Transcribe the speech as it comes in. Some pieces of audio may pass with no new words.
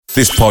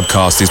This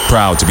podcast is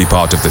proud to be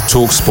part of the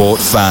TalkSport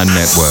Fan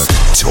Network.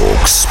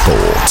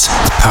 TalkSport.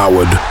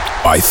 Powered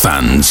by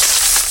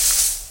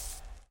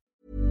fans.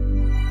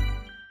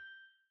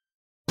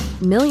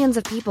 Millions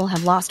of people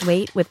have lost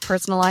weight with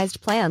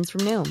personalized plans from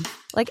Noom.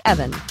 Like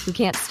Evan, who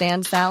can't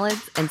stand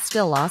salads and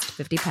still lost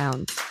 50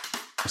 pounds.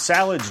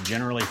 Salads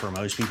generally for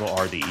most people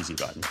are the easy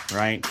button,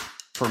 right?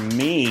 For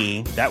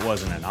me, that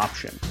wasn't an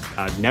option.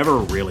 I never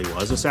really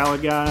was a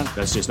salad guy.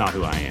 That's just not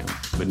who I am.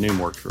 But Noom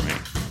worked for me.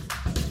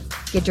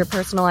 Get your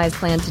personalized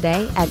plan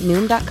today at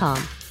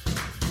Noom.com.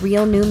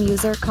 Real Noom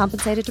user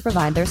compensated to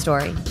provide their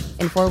story.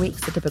 In 4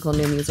 weeks, the typical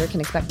Noom user can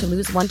expect to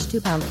lose 1 to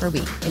 2 pounds per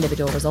week.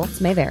 Individual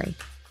results may vary.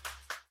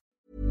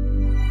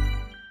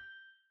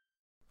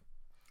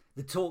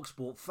 The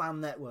TalkSport Fan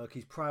Network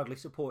is proudly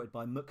supported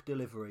by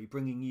McDelivery,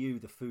 bringing you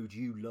the food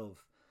you love.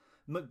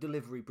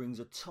 McDelivery brings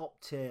a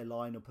top-tier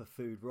lineup of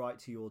food right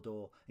to your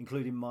door,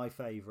 including my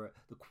favourite,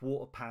 the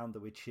Quarter Pounder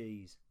with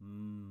cheese.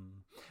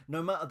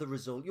 No matter the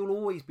result, you'll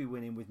always be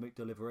winning with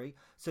McDelivery,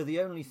 so the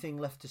only thing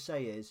left to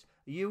say is,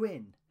 are you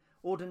in?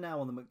 Order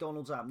now on the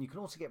McDonald's app, and you can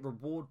also get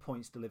reward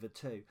points delivered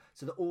too,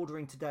 so that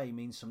ordering today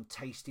means some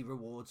tasty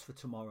rewards for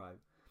tomorrow.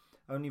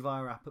 Only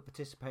via app at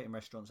participating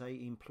restaurants.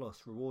 18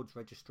 plus. Rewards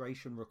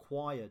registration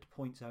required.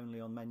 Points only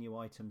on menu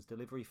items.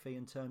 Delivery fee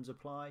and terms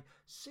apply.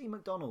 See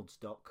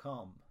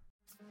mcdonalds.com.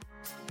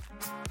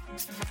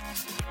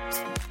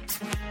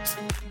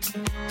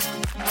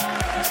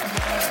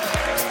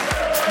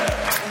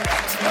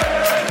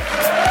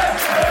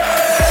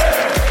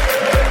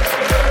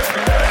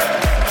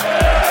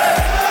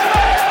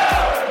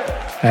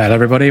 Hello,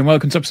 everybody, and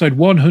welcome to episode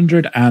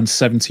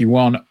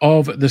 171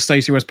 of the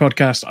Stacey West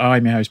podcast.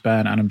 I'm your host,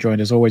 Ben, and I'm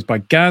joined as always by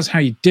Gaz. How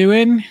you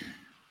doing?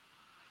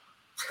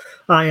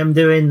 I am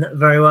doing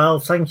very well,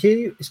 thank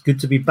you. It's good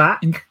to be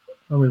back.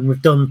 I mean,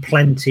 we've done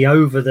plenty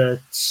over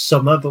the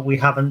summer, but we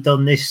haven't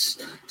done this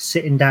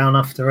sitting down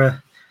after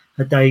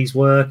a day's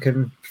work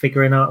and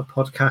figuring out a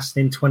podcast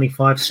in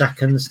 25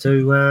 seconds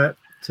to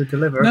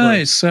deliver. No,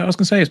 it's. I was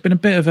going to say it's been a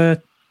bit of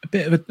a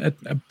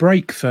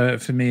break for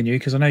me and you,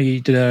 because I know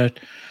you did I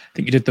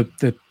think you did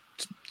the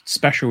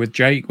special with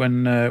Jake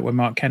when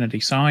Mark Kennedy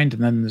signed,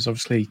 and then there's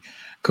obviously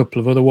a couple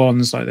of other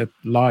ones like the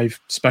live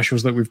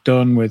specials that we've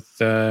done with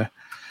the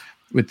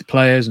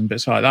players and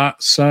bits like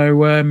that.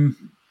 So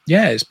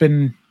yeah, it's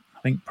been, I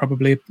think,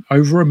 probably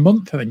over a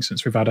month,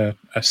 since we've had a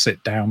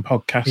sit down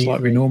podcast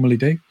like we normally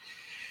do.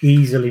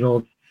 Easily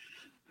more.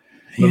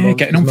 Yeah,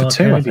 getting on for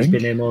two. Kennedy's I think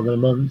been here more than a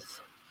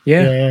month.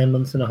 Yeah, a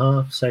month and a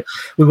half. So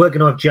we were going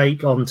to have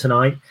Jake on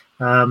tonight,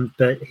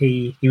 but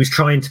he was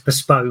trying to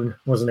postpone,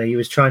 wasn't he? He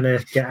was trying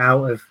to get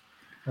out of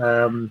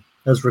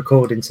us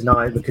recording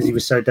tonight because he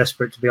was so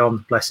desperate to be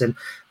on, bless him.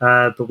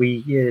 But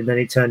then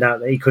it turned out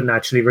that he couldn't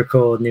actually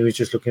record, and he was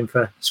just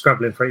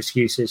scrabbling for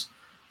excuses.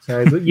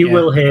 So, but you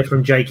will hear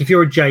from Jake if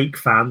you're a Jake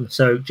fan.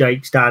 So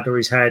Jake's dad or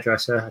his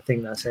hairdresser, I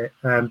think that's it.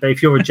 But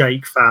if you're a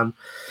Jake fan,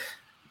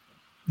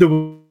 there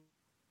will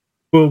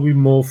be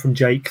more from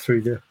Jake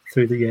through the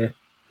year.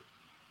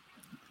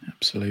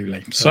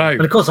 Absolutely. So,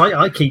 and of course,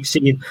 I keep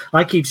seeing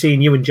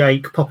you and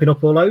Jake popping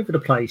up all over the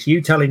place.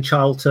 You telling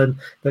Charlton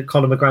that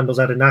Conor McGrandle's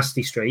had a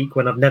nasty streak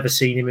when I've never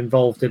seen him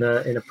involved in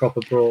a proper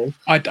brawl.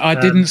 I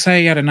didn't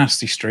say he had a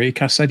nasty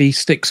streak. I said he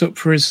sticks up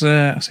for his.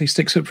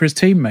 Sticks up for his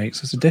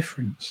teammates. There's a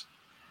difference.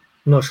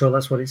 I'm not sure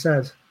that's what it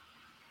says.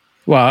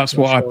 Well, that's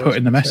what I put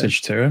in the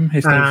message to him.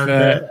 If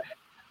they've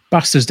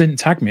bastards didn't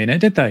tag me in it,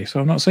 did they? So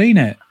I've not seen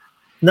it.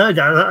 No,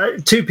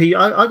 2P.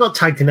 I got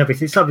tagged in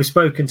everything. It's like we've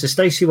spoken to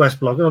Stacey West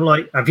blog, and I'm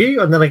like, "Have you?"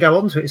 And then I go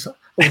on to it. It's like,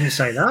 I wouldn't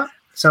say that.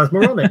 Sounds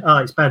moronic. Oh,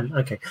 it's Ben.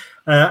 Okay.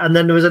 And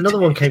then there was another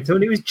one came through,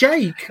 and it was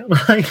Jake. I'm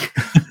like,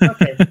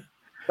 okay,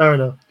 fair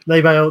enough.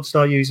 Maybe I ought to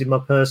start using my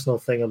personal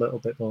thing a little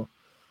bit more.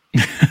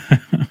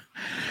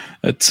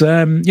 But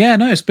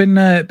it's been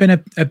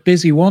a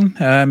busy one.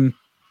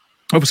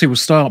 Obviously, we'll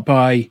start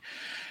by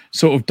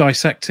sort of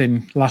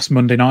dissecting last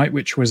Monday night,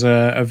 which was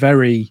a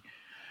very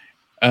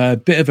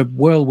bit of a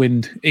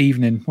whirlwind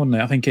evening, wasn't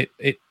it? I think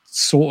it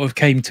sort of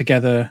came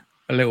together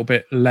a little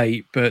bit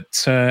late,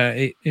 but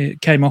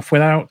it came off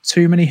without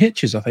too many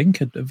hitches. I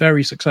think a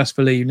very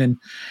successful evening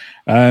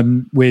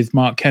with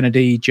Mark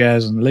Kennedy,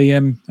 Jez, and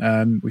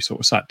Liam. We sort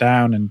of sat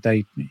down, and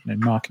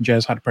Mark and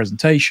Jez had a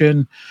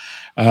presentation,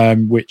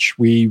 which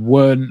we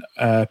weren't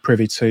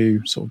privy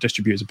to sort of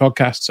distribute as a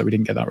podcast, so we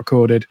didn't get that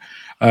recorded.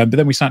 But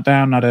then we sat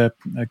down, had a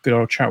good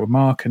old chat with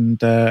Mark,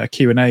 and a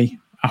Q&A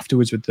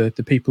afterwards with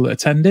the people that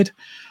attended.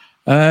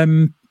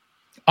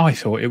 I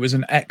thought it was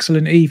an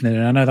excellent evening,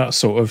 and I know that's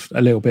sort of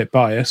a little bit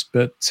biased,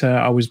 but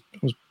I was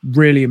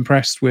really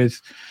impressed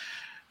with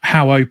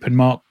how open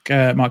Mark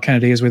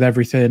Kennedy is with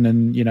everything,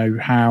 and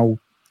how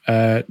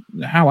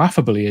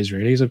affable he is.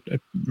 Really, he's a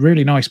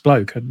really nice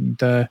bloke,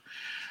 and I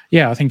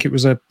think it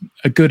was a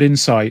good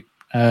insight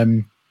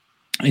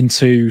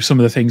into some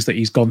of the things that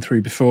he's gone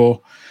through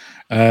before,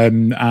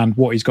 and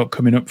what he's got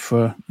coming up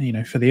for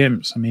the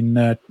Imps. I mean,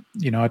 I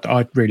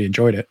really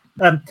enjoyed it.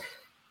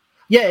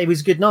 Yeah, it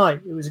was a good night.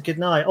 It was a good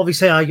night.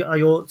 Obviously,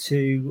 I ought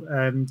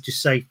to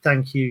just say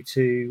thank you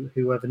to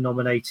whoever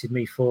nominated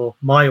me for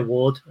my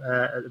award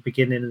at the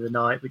beginning of the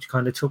night, which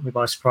kind of took me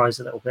by surprise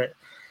a little bit.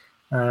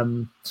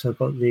 So I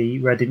got the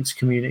Red Imps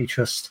Community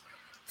Trust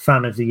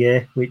Fan of the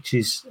Year, which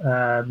is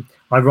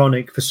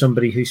ironic for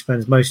somebody who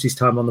spends most of his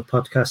time on the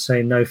podcast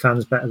saying no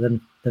fan's better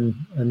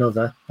than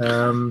another,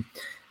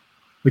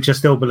 which I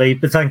still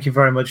believe. But thank you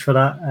very much for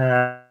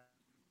that.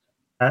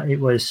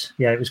 It was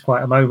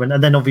quite a moment.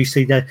 And then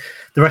obviously the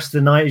rest of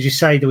the night, as you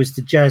say, there was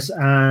the Jez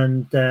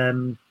and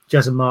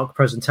Mark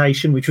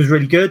presentation, which was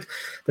really good.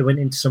 They went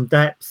into some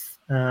depth,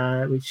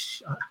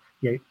 which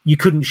you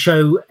couldn't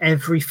show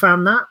every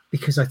fan that,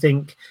 because I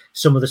think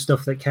some of the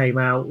stuff that came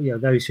out,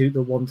 those that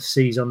want to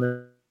seize on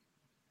the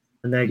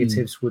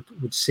negatives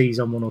would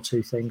seize on one or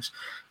two things.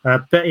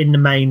 But in the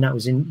main, that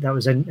was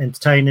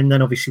entertaining.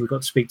 Then obviously we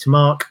got to speak to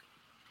Mark.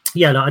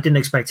 Yeah, I didn't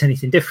expect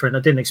anything different.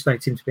 I didn't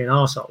expect him to be an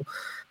arsehole.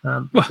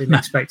 I didn't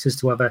expect us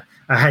to have a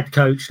head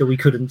coach that we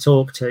couldn't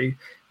talk to.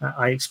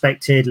 I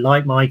expected,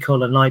 like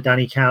Michael and like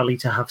Danny Cowley,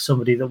 to have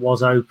somebody that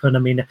was open. I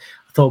mean, I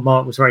thought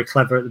Mark was very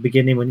clever at the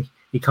beginning when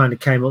he kind of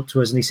came up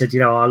to us and he said,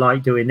 I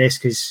like doing this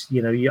because,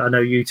 I know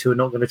you two are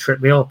not going to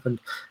trip me up. And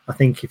I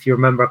think if you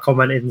remember, I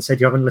commented and said,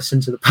 you haven't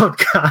listened to the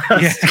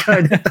podcast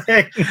kind of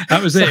thing.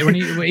 That was it. When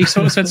he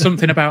sort of said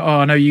something about,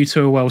 I know you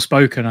two are well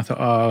spoken. I thought,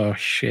 oh,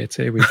 shit,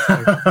 here we go.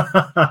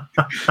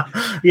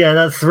 Yeah,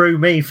 that threw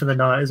me for the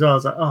night as well. I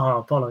was like,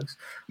 oh, bollocks.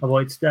 I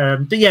wanted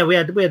to, but yeah, we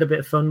had a bit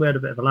of fun. We had a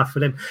bit of a laugh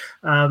with him.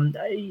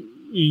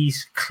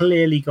 He's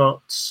clearly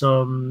got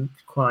some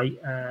quite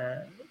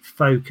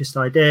focused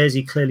ideas.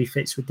 He clearly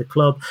fits with the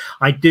club.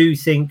 I do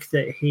think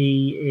that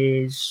he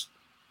is,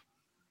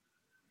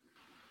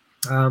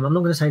 I'm not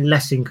going to say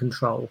less in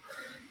control,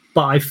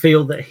 but I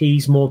feel that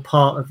he's more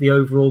part of the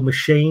overall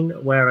machine,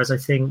 whereas I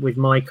think with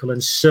Michael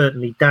and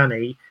certainly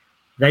Danny,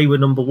 they were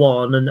number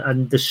one,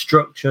 and the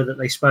structure that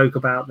they spoke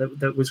about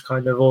that was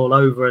kind of all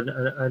over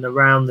and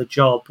around the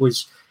job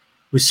was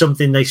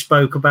something they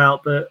spoke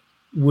about, but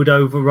would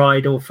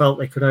override or felt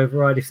they could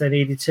override if they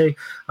needed to.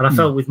 And I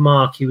felt with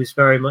Mark, he was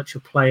very much a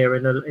player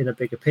in a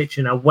bigger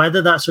picture. Now,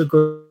 whether that's a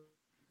good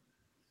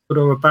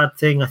or a bad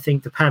thing, I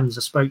think depends.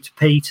 I spoke to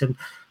Pete, and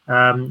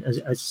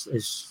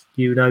as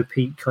you know,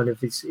 Pete kind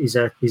of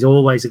is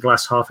always a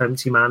glass half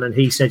empty man, and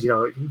he said,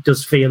 it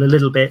does feel a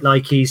little bit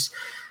like he's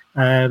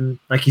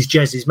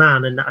Jez's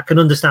man, and I can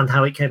understand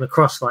how it came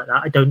across like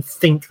that. I don't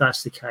think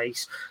that's the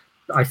case.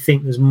 I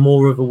think there's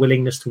more of a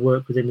willingness to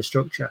work within the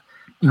structure.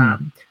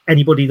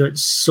 Anybody that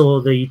saw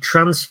the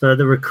transfer,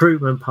 the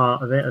recruitment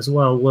part of it as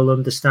well, will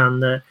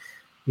understand that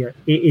it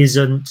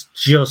isn't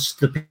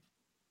just the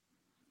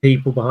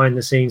people behind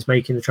the scenes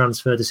making the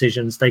transfer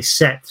decisions.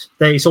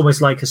 It's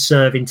almost like a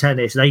serve in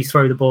tennis. They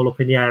throw the ball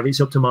up in the air. It's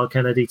up to Mark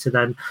Kennedy to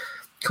then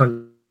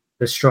kind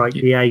of strike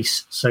the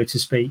ace, so to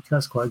speak.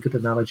 That's quite a good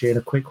analogy and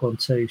a quick one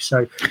too.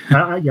 So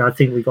I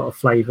think we got a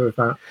flavour of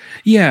that.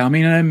 Yeah, I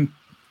mean,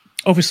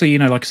 obviously,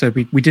 like I said,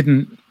 we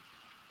didn't.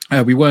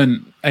 We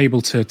weren't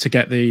able to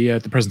get the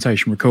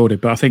presentation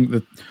recorded, but I think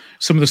that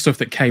some of the stuff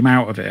that came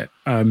out of it,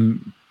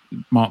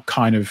 Mark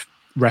kind of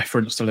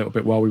referenced a little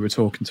bit while we were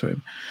talking to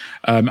him.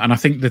 And I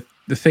think the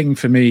thing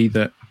for me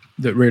that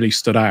really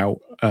stood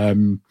out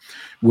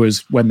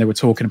was when they were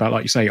talking about,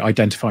 like you say,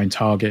 identifying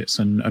targets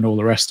and all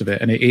the rest of it.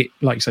 And it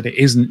like you said, it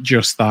isn't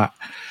just that,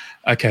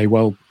 okay,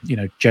 well,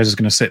 Jez is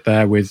going to sit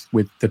there with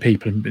the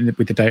people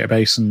with the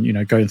database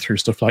and, going through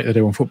stuff like they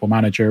do on Football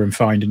Manager and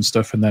finding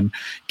stuff and then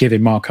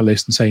giving Mark a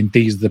list and saying,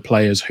 these are the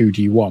players, who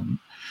do you want?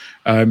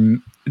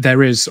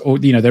 There is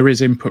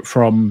input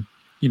from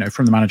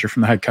the manager,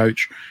 from the head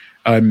coach,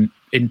 in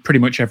pretty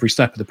much every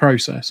step of the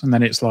process. And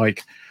then it's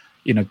like,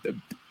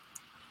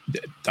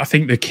 I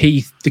think the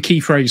key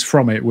phrase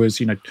from it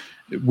was,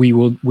 we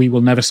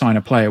will never sign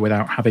a player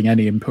without having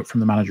any input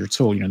from the manager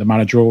at all. The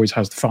manager always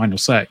has the final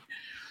say.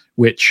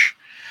 Which,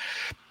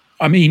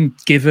 I mean,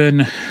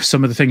 given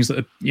some of the things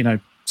that,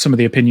 some of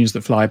the opinions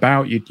that fly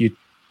about, you'd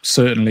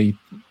certainly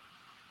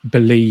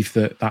believe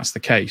that that's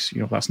the case.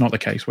 That's not the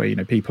case where,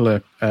 people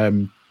are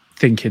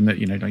thinking that,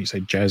 like you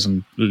say, Jez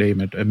and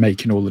Liam are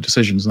making all the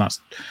decisions, and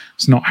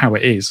it's not how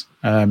it is.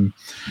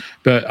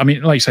 But, I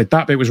mean, like you said,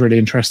 that bit was really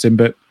interesting.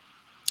 But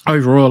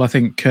overall, I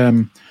think,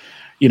 I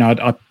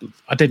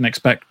didn't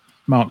expect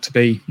Mark to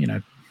be,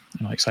 like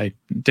I say,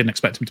 didn't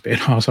expect him to be an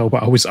arsehole,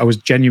 but I was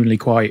genuinely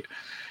quite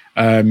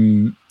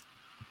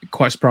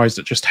surprised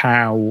at just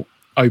how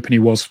open he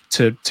was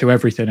to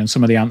everything and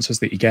some of the answers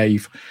that he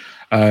gave,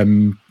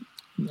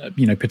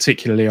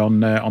 particularly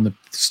on the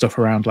stuff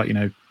around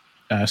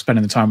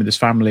spending the time with his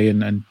family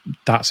and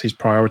that's his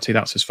priority,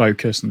 that's his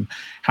focus, and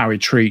how he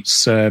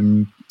treats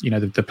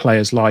the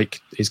players like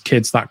his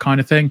kids, that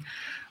kind of thing.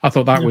 I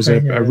thought that was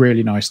a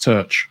really nice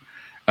touch,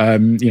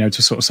 to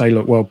sort of say,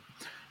 look, well,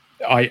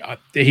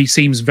 he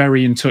seems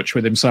very in touch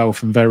with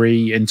himself and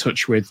very in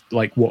touch with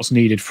what's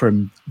needed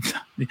from.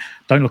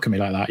 Don't look at me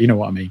like that. You know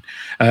what I mean.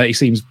 He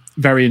seems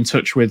very in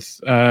touch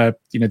with the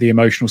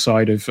emotional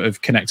side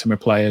of connecting with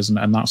players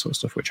and that sort of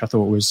stuff, which I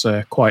thought was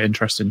quite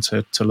interesting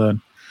to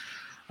learn.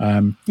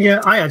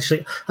 Yeah, I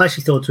actually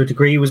thought to a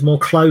degree he was more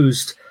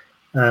closed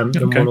than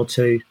one or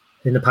two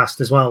in the past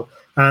as well.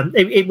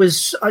 It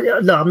was.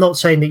 Look, I'm not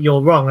saying that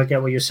you're wrong. I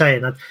get what you're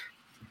saying.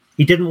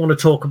 He didn't want to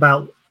talk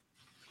about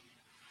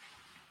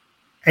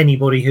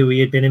anybody who he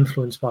had been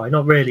influenced by.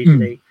 Not really,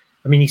 did he?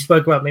 I mean, he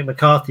spoke about Mick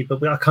McCarthy,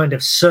 but I kind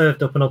of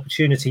served up an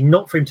opportunity,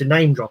 not for him to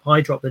name drop. I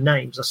dropped the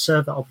names. I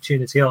served that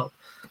opportunity up.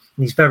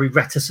 And he's very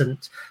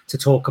reticent to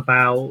talk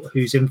about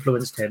who's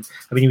influenced him.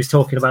 I mean, he was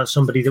talking about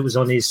somebody that was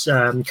on his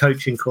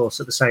coaching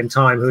course at the same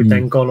time who had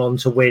then gone on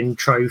to win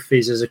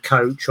trophies as a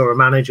coach or a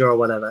manager or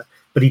whatever,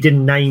 but he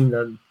didn't name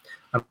them.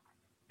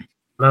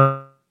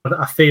 I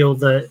feel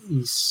that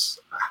he's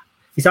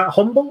that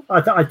humble.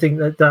 I think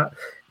that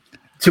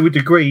to a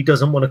degree he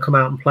doesn't want to come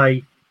out and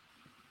play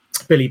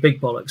Billy Big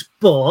Bollocks.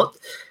 But,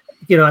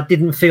 I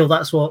didn't feel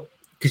that's what,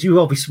 because you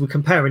obviously were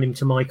comparing him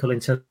to Michael in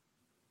terms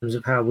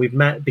of how we've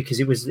met, because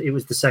it was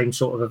the same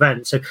sort of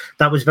event. So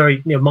that was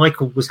very,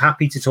 Michael was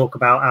happy to talk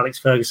about Alex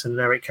Ferguson and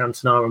Eric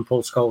Cantona and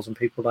Paul Scholes and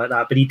people like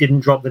that, but he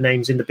didn't drop the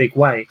names in the big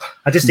way.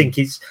 I just think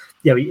it's,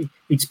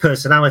 it's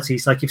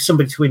personalities. Like if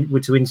somebody were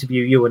to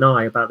interview you and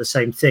I about the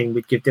same thing,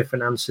 we'd give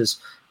different answers,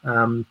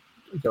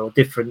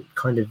 different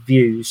kind of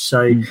views.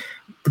 So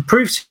the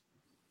proof's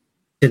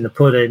in the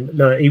pudding.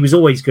 Look, he was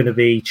always going to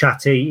be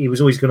chatty. He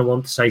was always going to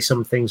want to say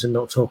some things and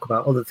not talk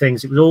about other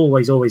things. It was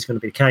always going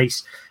to be the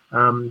case.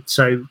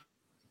 So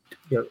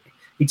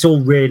it's all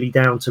really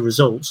down to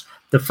results.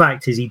 The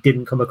fact is he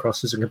didn't come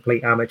across as a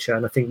complete amateur,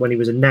 and I think when he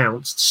was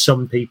announced,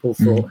 some people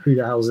thought, who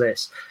the hell's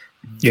this?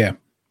 Yeah,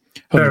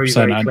 100%.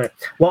 Very clear.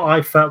 What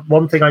I felt,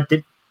 one thing I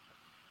did,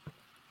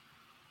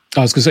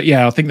 I was going to say,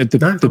 I think that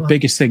the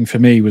biggest thing for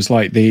me was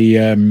like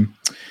the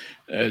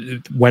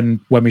when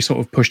we sort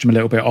of pushed him a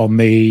little bit on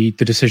the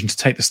decision to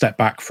take the step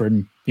back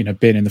from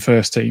being in the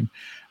first team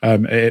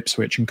at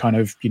Ipswich and kind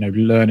of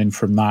learning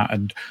from that,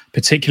 and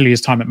particularly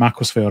his time at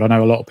Macclesfield. I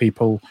know a lot of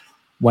people,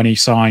 when he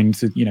signed,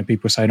 people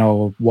were saying,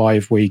 "Oh, why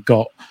have we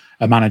got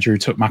a manager who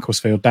took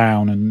Macclesfield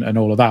down?" and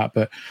all of that.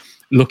 But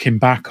looking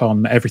back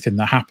on everything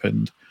that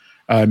happened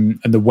and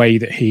the way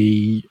that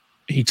he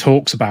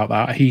talks about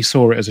that, he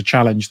saw it as a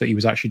challenge that he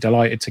was actually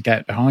delighted to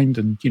get behind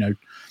and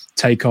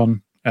take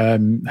on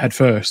head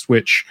first,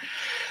 which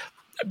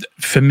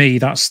for me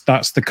that's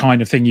the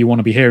kind of thing you want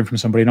to be hearing from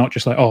somebody, not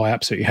just like, oh, I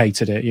absolutely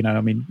hated it.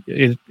 I mean,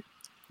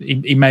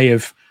 he may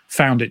have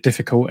found it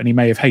difficult and he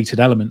may have hated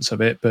elements of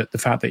it, but the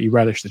fact that he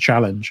relished the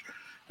challenge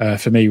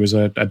for me was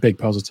a big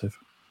positive.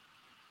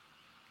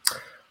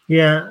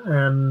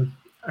 Again,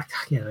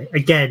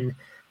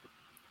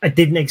 I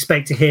didn't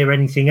expect to hear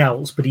anything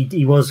else, but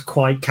he was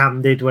quite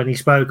candid when he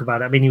spoke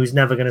about it. I mean, he was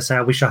never going to say,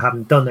 I wish I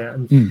hadn't done it.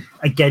 And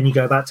again, you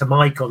go back to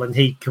Michael, and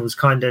he was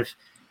kind of,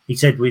 he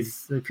said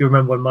if you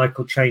remember when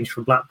Michael changed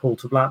from Blackpool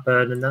to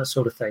Blackburn and that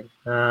sort of thing,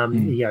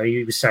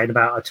 he was saying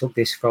about, I took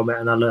this from it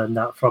and I learned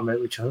that from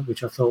it, which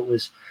I thought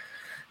was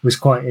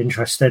quite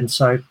interesting.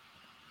 So,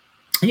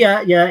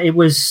 it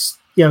was,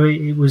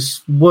 it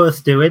was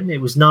worth doing.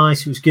 It was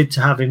nice. It was good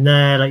to have him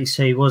there. Like you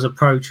say, he was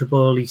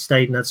approachable. He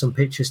stayed and had some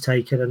pictures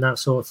taken and that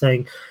sort of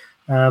thing.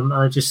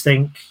 I just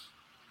think,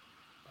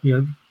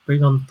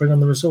 bring on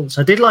the results.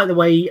 I did like the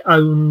way he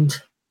owned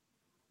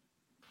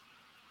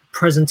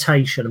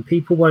presentation, and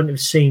people won't have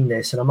seen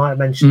this, and I might have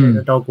mentioned it in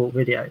the dog walk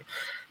video.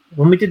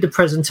 When we did the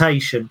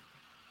presentation,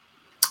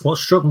 what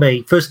struck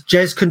me, first,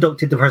 Jez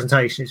conducted the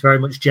presentation. It's very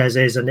much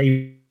Jez's, and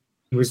he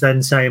was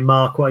then saying,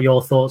 Mark, what are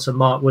your thoughts? And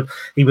Mark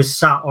he was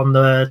sat on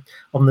the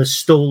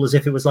stool as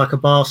if it was like a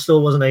bar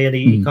stool, wasn't he? And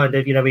he kind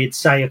of, he'd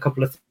say a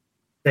couple of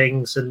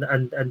things and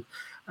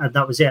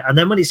that was it. And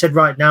then when he said,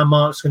 right, now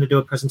Mark's going to do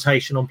a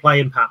presentation on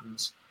playing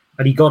patterns,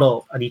 and he got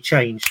up and he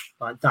changed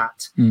like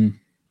that.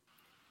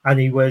 And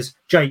he was,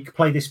 Jake,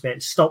 play this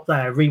bit, stop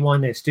there,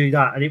 rewind this, do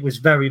that. And it was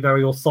very,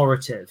 very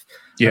authoritative.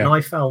 Yeah. And I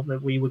felt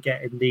that we were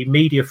getting the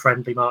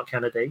media-friendly Mark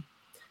Kennedy.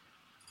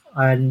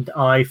 And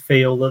I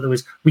feel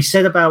that we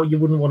said about you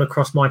wouldn't want to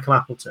cross Michael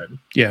Appleton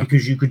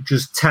because you could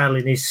just tell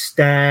in his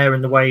stare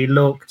and the way he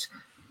looked.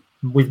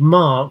 With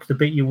Mark, the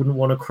bit you wouldn't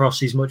want to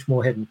cross is much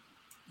more hidden.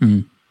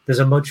 There's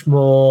a much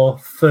more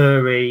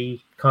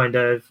furry kind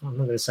of, I'm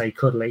not going to say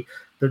cuddly,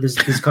 but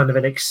there's kind of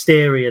an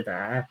exterior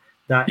there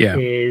that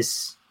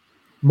is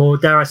more,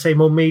 dare I say,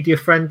 more media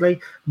friendly,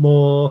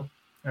 more,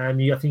 I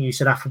think you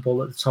said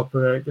affable at the top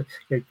of the,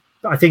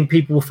 I think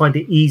people will find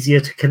it easier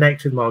to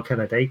connect with Mark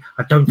Kennedy.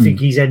 I don't think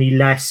he's any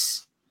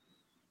less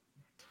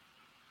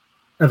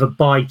of a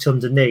bite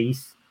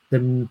underneath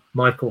than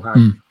Michael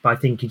had. But I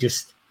think he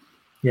just,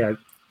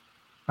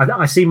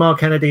 I see Mark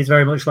Kennedy as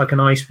very much like an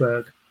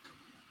iceberg.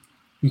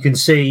 You can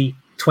see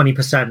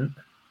 20%,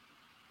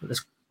 but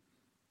there's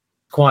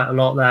quite a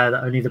lot there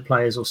that only the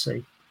players will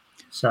see.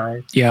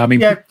 So I mean,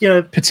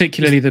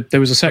 particularly there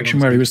was a section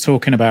where he was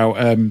talking about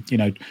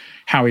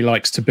how he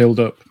likes to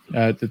build up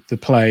the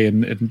play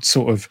and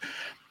sort of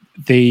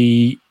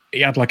he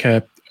had like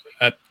a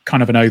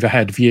kind of an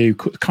overhead view,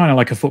 kind of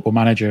like a Football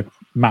Manager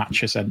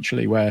match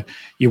essentially, where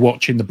you're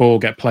watching the ball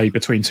get played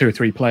between two or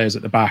three players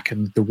at the back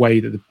and the way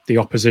that the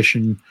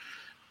opposition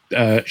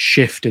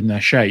shift in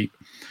their shape.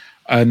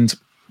 And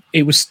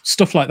it was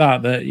stuff like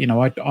that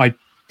I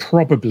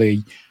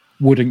probably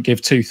wouldn't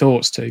give two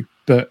thoughts to,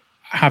 but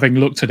having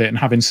looked at it and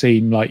having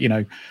seen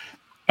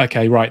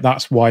okay, right,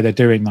 that's why they're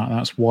doing that.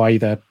 That's why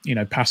they're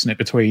passing it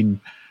between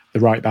the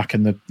right back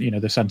and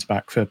the centre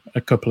back for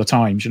a couple of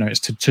times. It's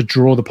to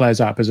draw the players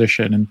out of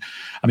position. And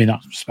I mean, I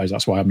suppose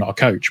that's why I'm not a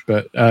coach,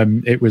 but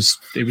it was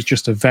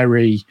just a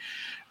very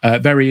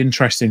very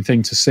interesting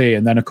thing to see.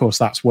 And then of course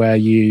that's where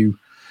you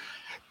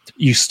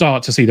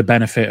start to see the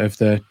benefit of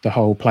the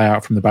whole play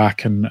out from the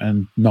back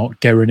and not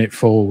gearing it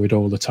forward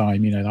all the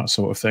time, that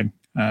sort of thing.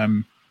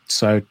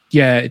 So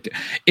yeah,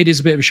 it is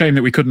a bit of a shame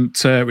that we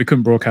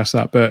couldn't broadcast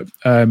that, but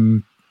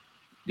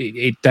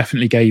it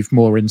definitely gave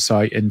more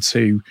insight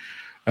into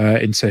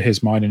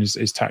his mind and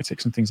his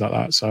tactics and things like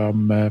that. So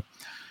I'm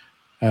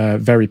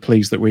very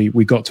pleased that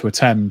we got to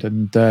attend.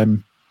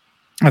 And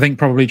I think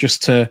probably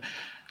just to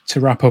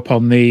wrap up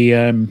on the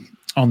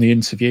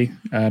interview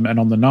and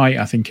on the night,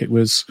 I think it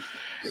was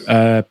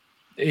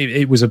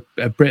it was a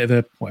bit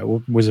of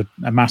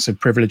a massive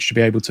privilege to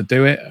be able to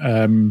do it.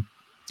 And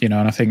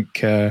I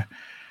think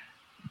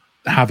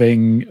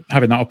having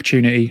that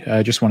opportunity,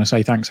 just want to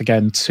say thanks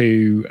again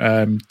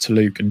to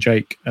Luke and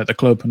Jake at the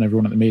club and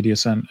everyone at the media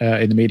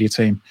in the media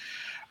team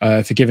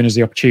for giving us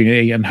the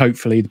opportunity, and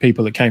hopefully the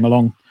people that came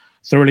along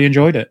thoroughly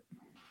enjoyed it.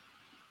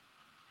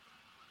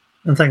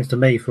 And thanks to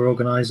me for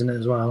organising it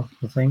as well,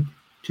 I think.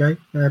 Jay,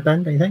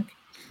 Ben, do you think?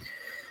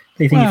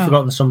 Do you think you've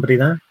forgotten somebody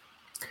there?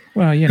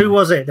 Well, who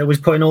was it that was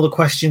putting all the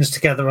questions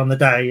together on the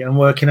day and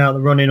working out the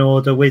running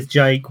order with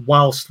Jake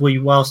whilst he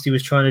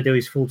was trying to do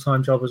his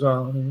full-time job as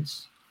well?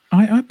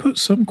 I put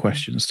some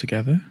questions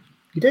together.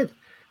 You did,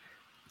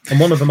 and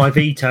one of them I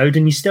vetoed,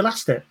 and you still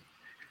asked it.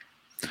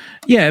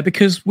 Yeah,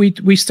 because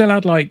we still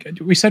had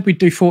we said we'd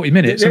do 40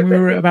 minutes, and we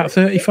were at about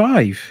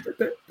 35.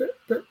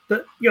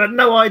 But you had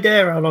no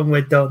idea how long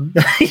we'd done.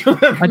 You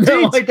had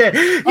no idea.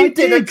 You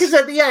did, because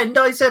at the end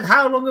I said,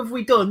 "How long have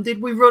we done?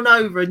 Did we run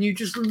over?" And you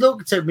just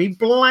looked at me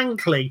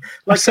blankly.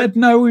 I said,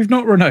 "No, we've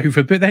not run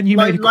over." But then you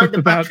made a quip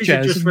about Jez.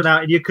 Had just run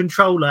out in your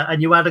controller,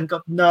 and you hadn't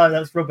got. No,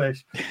 that's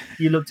rubbish.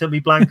 You looked at me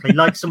blankly,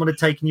 like someone had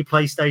taken your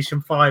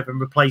PlayStation 5 and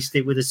replaced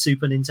it with a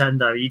Super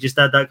Nintendo. You just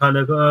had that kind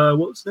of,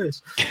 "What's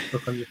this?"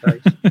 look on your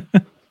face.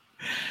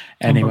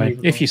 Anyway,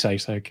 if you say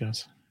so,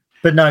 guys.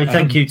 But no,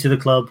 thank you to the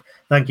club.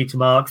 Thank you to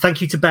Mark. Thank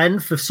you to Ben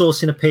for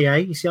sourcing a PA.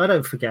 You see, I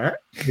don't forget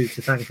who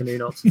to thank and who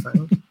not to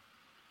thank.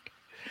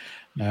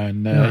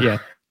 And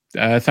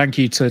thank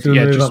you to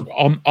just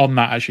on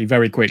that actually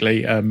very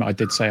quickly. I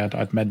did say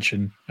I'd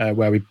mention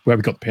where we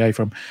got the PA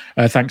from.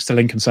 Thanks to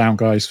Lincoln Sound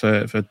guys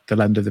for the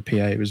lend of the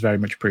PA. It was very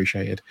much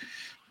appreciated.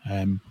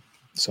 There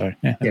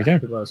we go.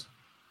 It was.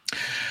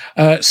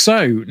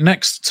 So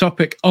next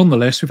topic on the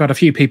list, we've had a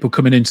few people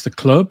coming into the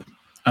club.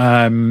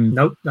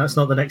 Nope, that's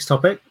not the next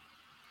topic.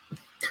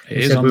 It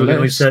is on the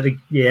list. We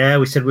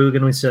said we were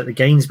going to insert the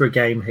Gainsborough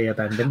game here,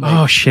 Ben, didn't we?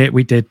 Oh shit,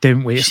 we did,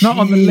 didn't we? It's not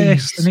on the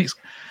list, and it's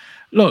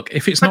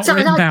if it's not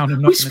written down,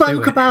 I'm not. We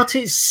spoke about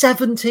it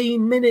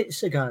 17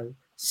 minutes ago.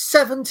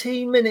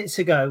 17 minutes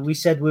ago, we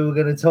said we were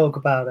going to talk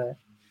about it.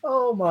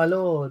 Oh my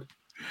lord!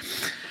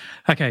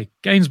 Okay,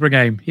 Gainsborough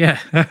game. Yeah.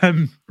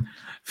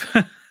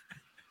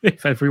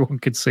 If everyone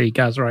could see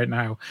Gaz right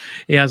now,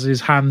 he has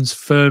his hands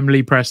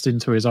firmly pressed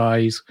into his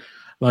eyes,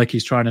 like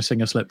he's trying to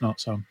sing a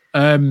Slipknot song.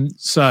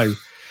 So,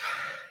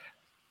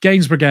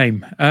 Gainsborough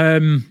game.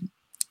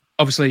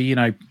 Obviously,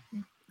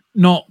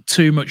 not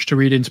too much to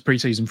read into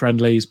pre-season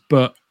friendlies,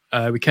 but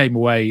we came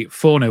away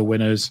 4-0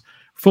 winners,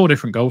 4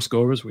 different goal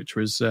scorers, which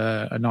was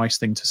a nice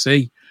thing to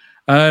see.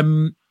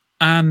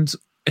 And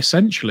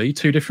essentially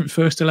 2 different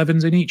first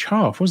 11s in each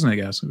half, wasn't it,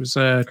 Gaz? It was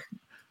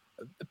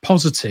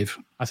positive,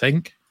 I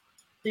think.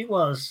 It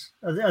was.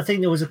 I think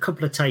there was a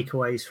couple of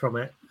takeaways from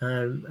it.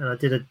 And I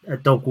did a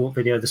dog walk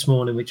video this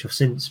morning, which I've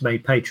since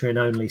made Patreon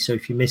only. So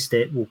if you missed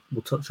it, we'll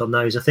touch on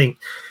those. I think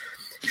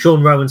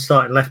Sean Rowan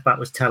starting left back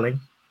was telling.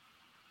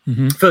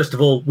 Mm-hmm. First of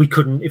all, we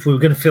couldn't, if we were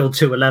going to field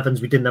 2 11s,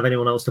 we didn't have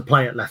anyone else to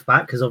play at left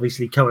back because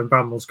obviously Cohen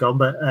Bramwell's gone.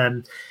 But,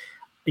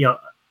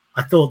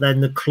 I thought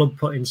then the club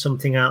put in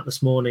something out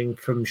this morning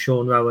from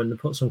Sean Rowan and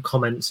put some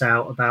comments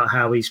out about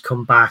how he's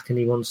come back and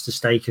he wants to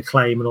stake a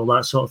claim and all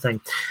that sort of thing.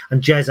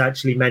 And Jez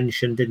actually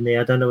mentioned, didn't he?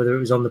 I don't know whether it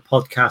was on the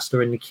podcast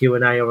or in the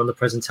Q&A or on the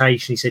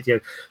presentation. He said,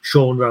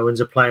 Sean Rowan's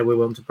a player we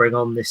want to bring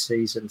on this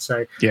season.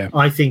 So yeah.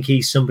 I think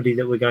he's somebody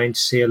that we're going to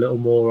see a little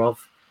more of.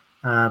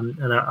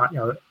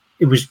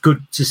 It was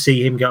good to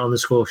see him get on the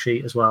score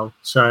sheet as well.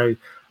 So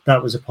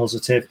that was a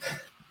positive.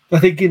 I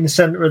think in the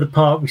centre of the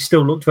park, we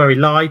still looked very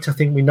light. I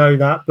think we know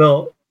that,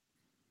 but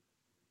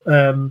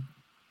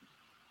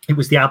it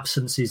was the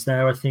absences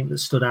there, I think, that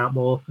stood out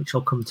more, which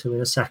I'll come to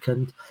in a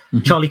second.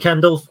 Mm-hmm. Charlie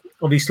Kendall,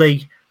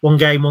 obviously, 1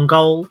 game, 1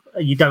 goal.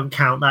 You don't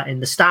count that in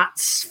the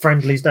stats.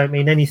 Friendlies don't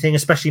mean anything,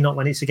 especially not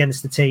when it's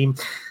against the team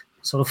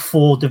sort of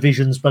 4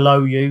 divisions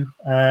below you,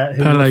 who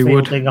are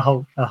fielding a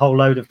whole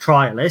load of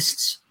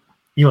trialists.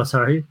 You are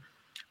sorry?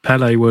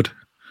 Pele would.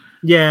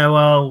 Yeah,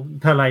 well,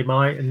 Pele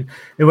might, and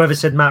whoever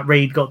said Matt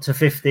Reed got to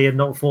 50 and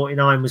not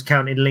 49 was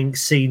counting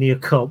Link's Senior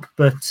Cup.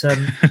 But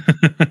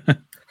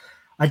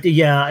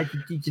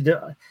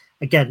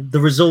again, the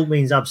result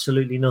means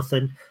absolutely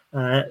nothing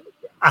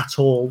at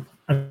all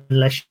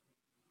unless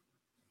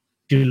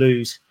you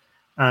lose.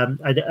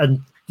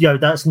 And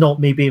that's not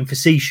me being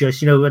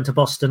facetious. We went to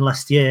Boston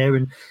last year,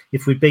 and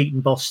if we'd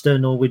beaten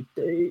Boston, or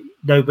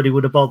nobody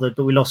would have bothered,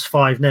 but we lost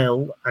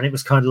 5-0, and it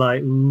was kind of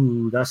like,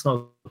 ooh, that's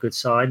not a good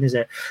sign, is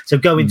it? So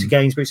go into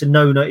games, but it's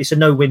a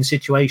no-win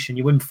situation.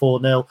 You win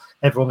 4-0,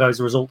 everyone goes,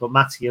 the result don't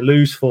matter. You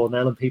lose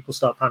 4-0, and people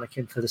start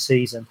panicking for the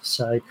season.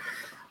 So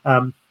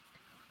I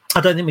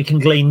don't think we can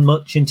glean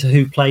much into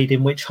who played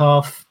in which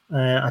half.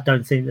 I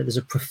don't think that there's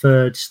a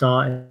preferred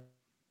starting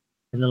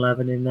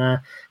 11 in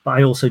there, but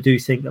I also do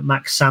think that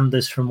Max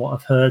Sanders, from what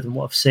I've heard and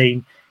what I've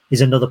seen, is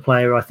another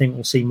player I think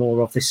we'll see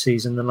more of this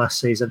season than last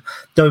season.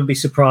 Don't be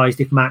surprised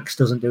if Max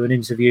doesn't do an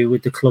interview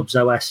with the club's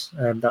OS.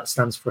 That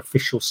stands for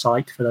official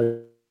site, for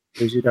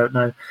those who don't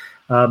know.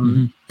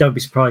 Don't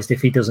be surprised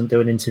if he doesn't do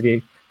an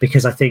interview,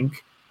 because I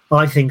think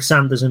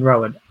Sanders and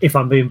Rowan, if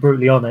I'm being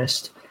brutally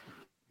honest,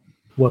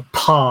 were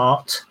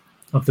part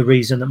of the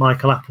reason that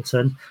Michael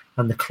Appleton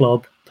and the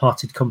club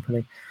parted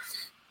company.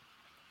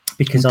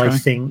 Because I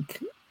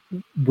think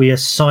we are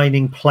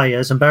signing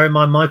players, and bear in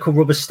mind, Michael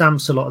rubber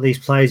stamps a lot of these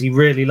players. He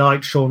really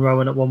liked Sean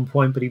Rowan at one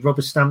point, but he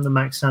rubber stamped the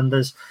Max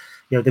Sanders.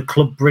 The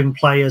club bring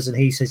players, and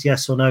he says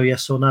yes or no,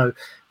 yes or no.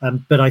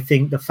 But I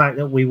think the fact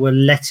that we were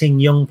letting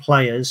young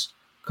players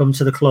come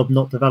to the club,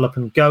 not develop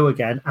and go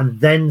again, and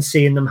then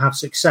seeing them have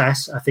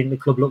success, I think the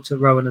club looked at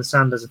Rowan and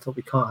Sanders and thought,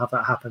 we can't have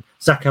that happen.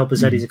 Zach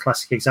Elbazedi is a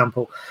classic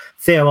example.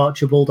 Theo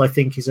Archibald, I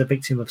think, is a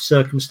victim of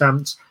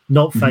circumstance,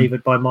 not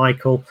favoured by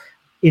Michael.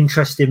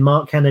 Interesting,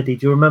 Mark Kennedy,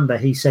 do you remember?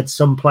 He said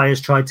some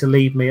players tried to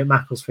leave me at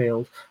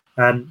Macclesfield,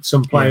 and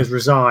some players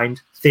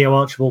resigned. Theo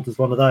Archibald was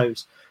one of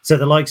those. So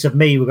the likes of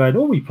me were going,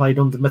 oh, we played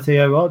under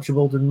Theo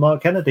Archibald and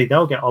Mark Kennedy,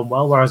 they'll get on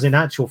well, whereas in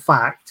actual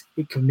fact,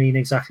 it can mean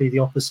exactly the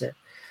opposite.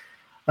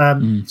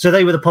 So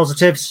they were the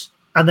positives.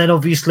 And then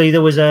obviously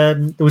there was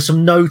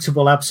some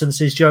notable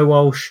absences. Joe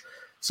Walsh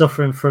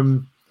suffering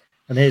from,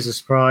 and here's a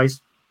surprise,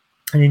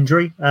 an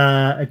injury,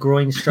 a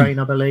groin strain,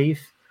 I believe.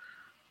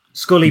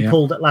 Scully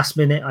pulled at last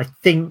minute. I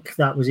think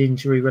that was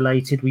injury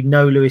related. We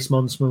know Lewis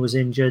Monsma was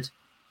injured.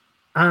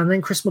 And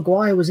then Chris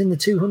Maguire was in the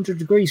 200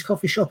 Degrees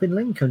coffee shop in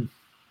Lincoln.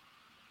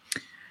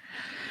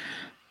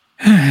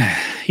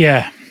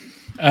 Yeah.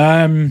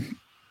 I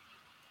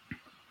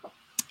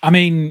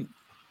mean,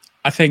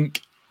 I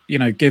think,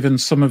 given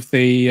some of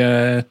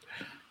the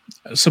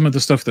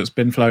stuff that's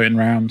been floating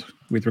around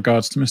with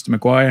regards to Mr.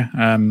 Maguire,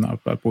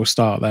 we'll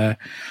start there.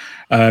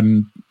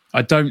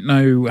 I don't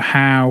know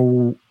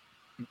how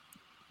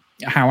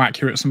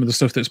accurate some of the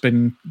stuff that's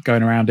been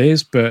going around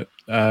is, but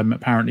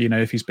apparently,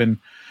 if he's been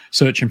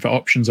searching for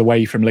options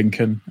away from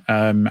Lincoln,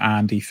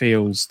 and he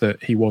feels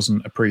that he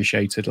wasn't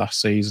appreciated last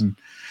season.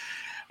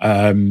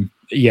 I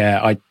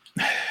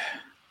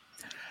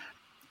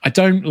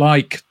don't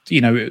like,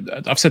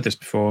 I've said this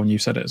before and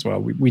you've said it as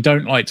well. We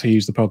don't like to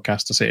use the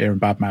podcast to sit here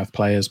and badmouth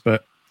players,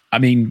 but I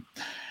mean,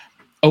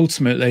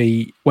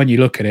 ultimately, when you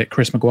look at it,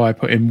 Chris Maguire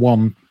put in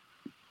one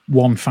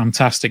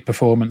fantastic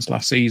performance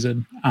last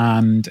season,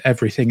 and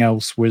everything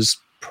else was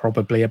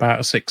probably about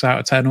a 6 out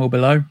of 10 or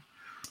below.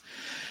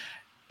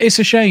 It's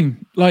a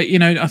shame.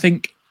 I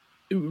think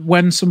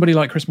when somebody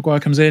like Chris Maguire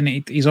comes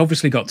in, he's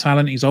obviously got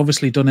talent. He's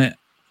obviously done it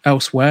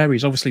elsewhere.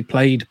 He's obviously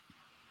played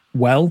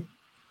well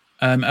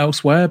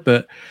elsewhere,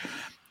 but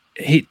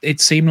it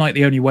seemed like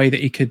the only way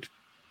that he could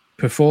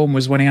perform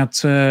was when he had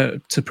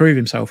to prove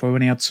himself, or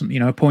when he had some,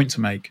 a point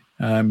to make,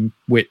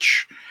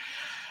 which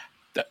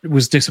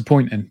was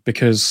disappointing,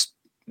 because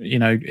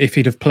if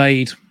he'd have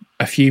played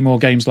a few more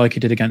games like he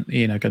did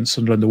against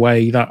Sunderland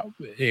away, that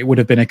it would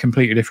have been a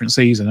completely different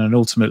season. And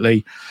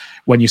ultimately,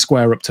 when you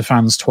square up to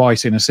fans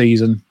twice in a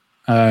season,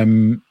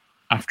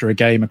 after a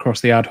game across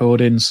the Ad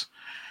Hoardings,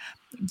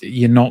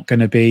 you're not going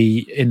to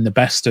be in the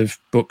best of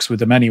books with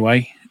them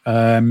anyway.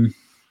 I mean,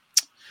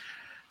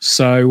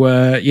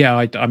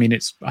 I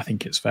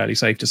think it's fairly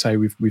safe to say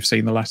we've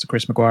seen the last of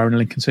Chris Maguire in a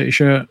Lincoln City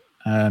shirt,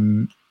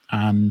 and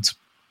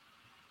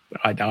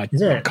I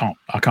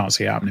can't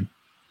see it happening.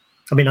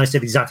 I mean, I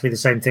said exactly the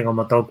same thing on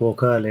my dog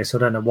walk earlier, so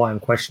I don't know why I'm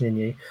questioning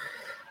you.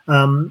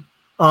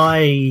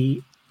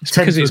 It's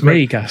because it's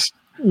me, Gas.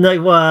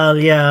 No, well,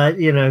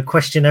 yeah,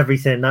 question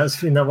everything.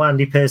 That's what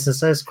Andy Pearson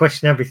says.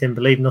 Question everything,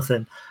 believe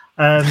nothing.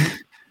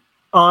 It's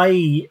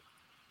the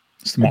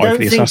motto for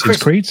the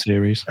Assassin's Creed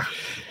series.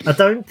 I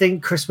don't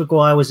think Chris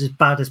Maguire was as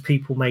bad as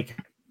people make it.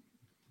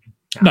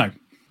 No.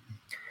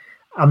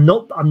 I'm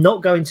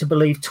not going to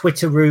believe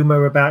Twitter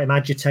rumor about him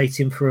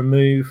agitating for a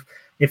move.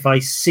 If I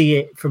see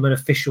it from an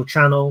official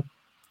channel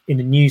in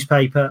a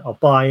newspaper, I'll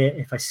buy it.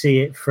 If I see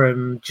it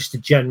from just a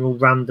general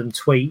random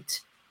tweet,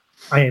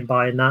 I ain't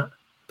buying that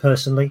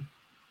personally.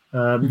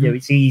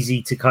 It's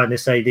easy to kind of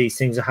say these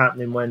things are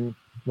happening when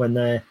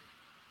they're,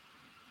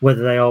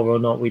 whether they are or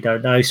not, we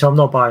don't know. So I'm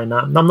not buying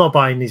that. I'm not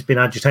buying he's been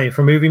agitating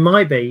for a move. He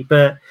might be,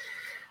 but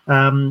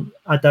I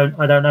don't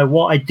know.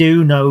 What I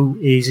do know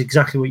is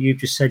exactly what you've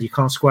just said. You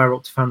can't square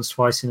up to fans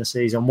twice in a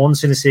season.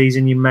 Once in a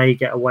season, you may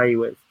get away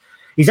with.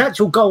 His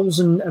actual goals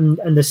and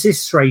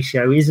assists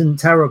ratio isn't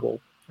terrible.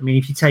 I mean,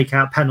 if you take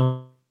out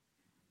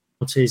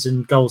penalties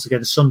and goals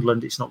against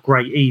Sunderland, it's not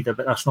great either,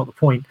 but that's not the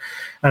point.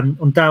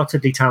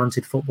 Undoubtedly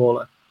talented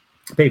footballer.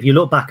 But if you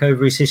look back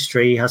over his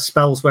history, he has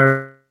spells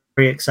where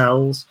he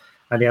excels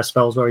and he has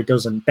spells where he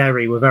doesn't.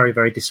 Bury were very,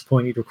 very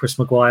disappointed with Chris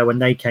Maguire when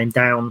they came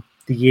down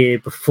the year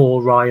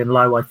before Ryan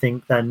Lowe, I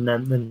think,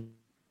 then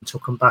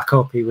took them back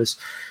up. He was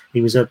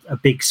a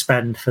big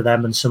spend for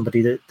them and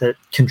somebody that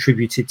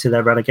contributed to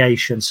their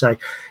relegation. So,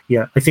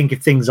 yeah, I think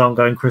if things aren't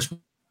going Chris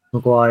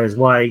Maguire's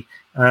way,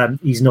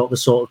 he's not the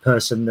sort of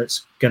person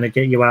that's going to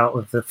get you out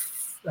of the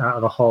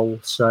hole.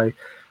 So,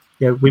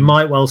 yeah, we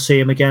might well see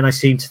him again. I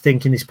seem to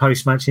think in this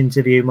post-match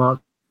interview,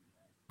 Mark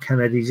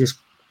Kennedy just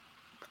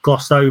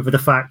glossed over the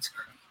fact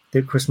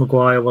that Chris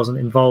Maguire wasn't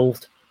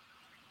involved.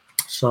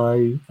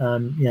 So,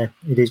 yeah,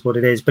 it is what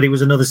it is. But it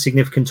was another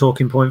significant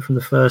talking point from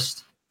the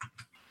first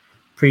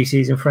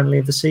pre-season friendly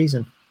of the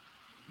season.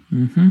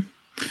 Mm-hmm.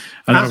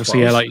 And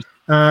obviously, yeah, like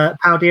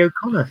Powdy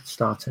O'Connor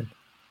starting.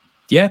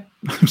 Yeah,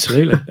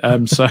 absolutely.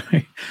 So,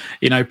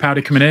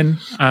 Powdy coming in.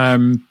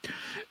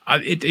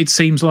 It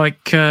seems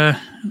like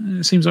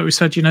we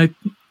said.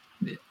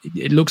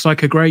 It looks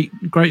like a great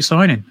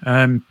signing.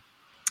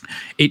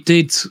 It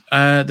did.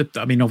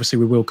 Obviously,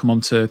 we will come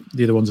on to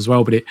the other ones as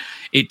well, but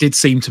it did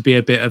seem to be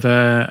a bit of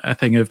a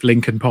thing of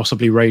Lincoln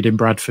possibly raiding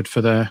Bradford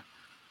for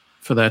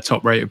their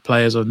top rated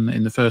players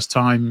in the first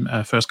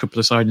couple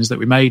of signings that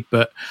we made.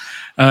 But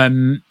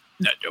when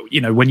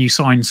you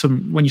sign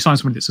somebody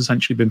that's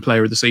essentially been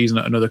player of the season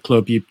at another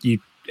club, you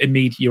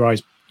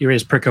immediately your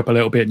ears prick up a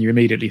little bit and you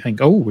immediately think,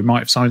 oh, we might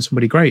have signed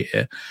somebody great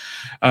here.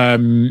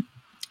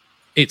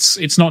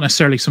 It's not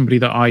necessarily somebody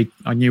that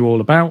I knew all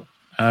about.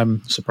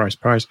 Surprise.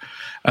 But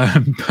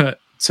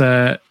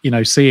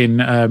seeing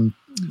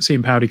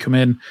Powdy come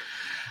in,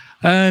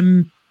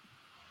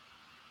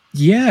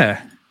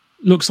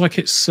 looks like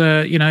it's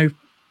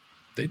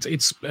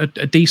it's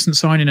a decent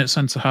signing at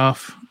centre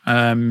half,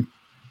 and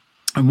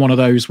one of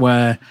those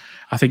where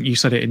I think you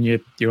said it in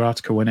your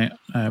article when it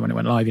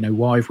went live.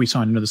 Why have we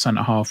signed another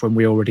centre half when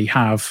we already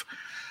have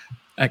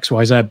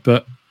XYZ?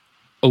 But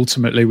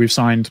ultimately, we've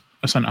signed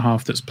a centre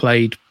half that's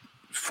played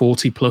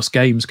 40 plus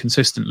games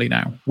consistently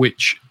now,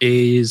 which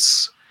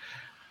is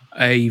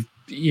a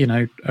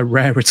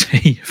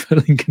rarity for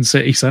Lincoln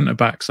City centre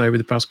backs over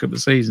the past couple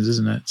of seasons,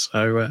 isn't it?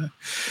 So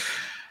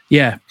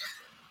yeah.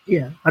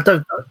 I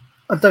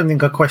don't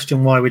think I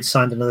question why we'd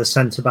signed another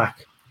centre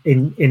back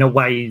in a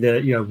way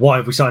that why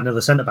have we signed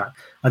another centre back?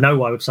 I know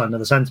why we've signed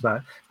another centre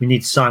back. We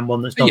need to sign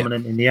one that's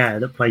dominant in the air,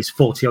 that plays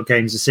 40 odd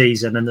games a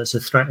season, and that's a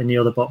threat in the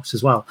other box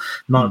as well.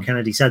 Mark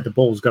Kennedy said the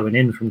ball's going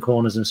in from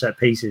corners and set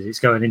pieces. It's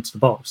going into the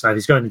box. So if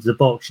it's going into the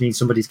box, you need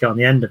somebody to get on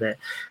the end of it.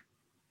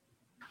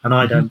 And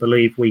I don't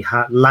believe we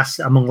had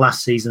among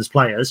last season's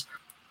players,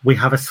 we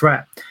have a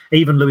threat.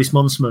 Even Lewis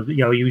Monsma,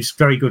 he was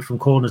very good from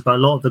corners, but a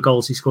lot of the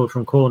goals he scored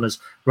from corners,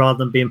 rather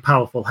than being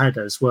powerful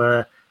headers,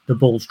 were the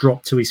ball's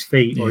dropped to his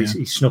feet or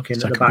he's snuck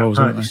in at the back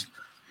post.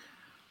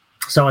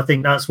 So I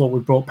think that's what we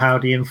brought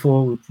Powdy in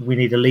for. We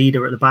need a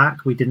leader at the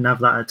back. We didn't have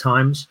that at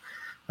times.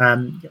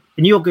 And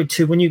you're good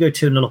too. When you go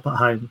 2-0 up at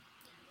home,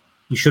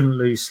 you shouldn't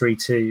lose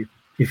 3-2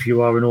 if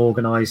you are an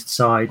organised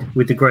side,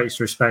 with the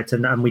greatest respect.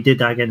 And we did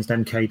that against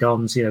MK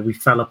Dons. We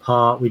fell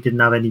apart. We didn't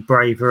have any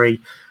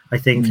bravery. I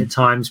think at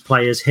times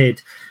players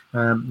hid.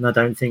 And I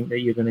don't think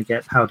that you're going to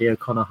get Powdy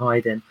O'Connor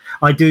hiding.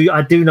 I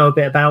do know a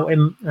bit about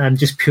him.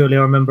 Just purely,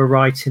 I remember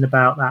writing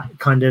about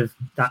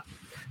that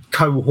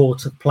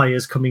cohort of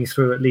players coming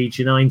through at Leeds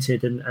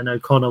United, and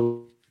O'Connor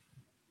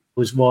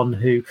was one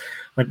who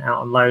went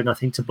out on loan, I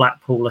think, to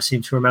Blackpool. I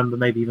seem to remember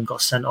maybe even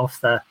got sent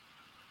off there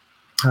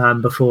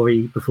before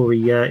he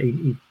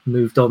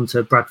moved on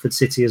to Bradford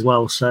City as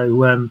well.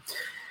 So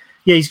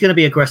he's going to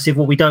be aggressive.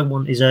 What we don't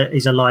want is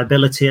a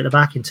liability at the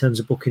back in terms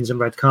of bookings and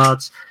red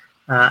cards.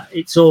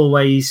 It's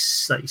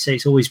always, like you say,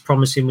 it's always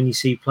promising when you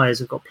see players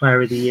have got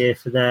Player of the Year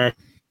for their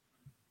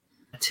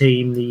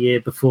team the year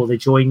before they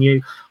join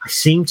you. I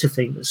seem to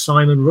think that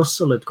Simon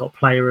Russell had got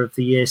Player of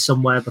the Year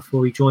somewhere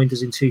before he joined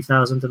us in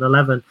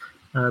 2011,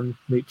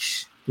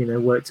 which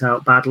worked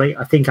out badly.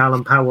 I think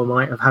Alan Power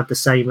might have had the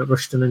same at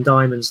Rushden and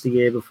Diamonds the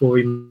year before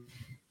he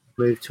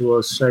moved to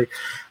us. So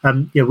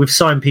we've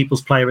signed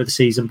people's Player of the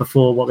Season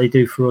before. What they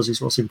do for us is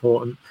what's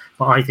important.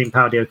 But I think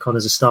Powdy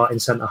O'Connor's a starting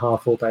centre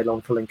half all day long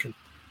for Lincoln.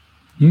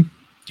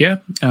 Yeah,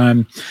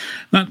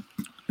 that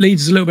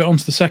leads us a little bit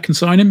onto the second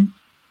signing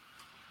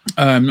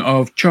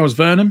of Charles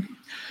Vernon,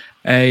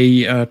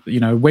 a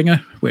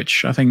winger,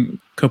 which I think a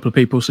couple of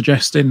people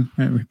suggesting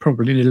we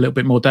probably need a little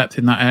bit more depth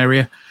in that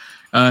area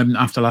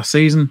after last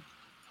season.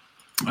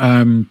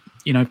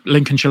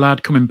 Lincolnshire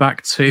lad coming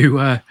back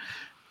to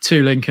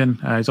Lincoln.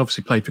 He's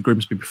obviously played for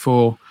Grimsby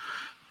before,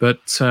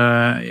 but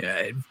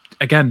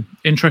again,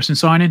 interesting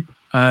signing.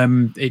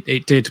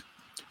 It did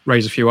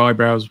raise a few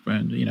eyebrows,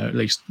 at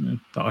least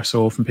that I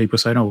saw from people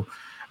saying, "Oh,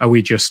 are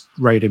we just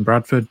raiding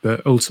Bradford?"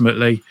 But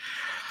ultimately,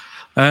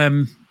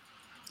 sounds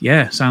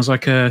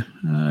like a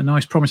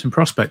nice, promising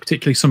prospect.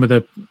 Particularly some of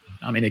the,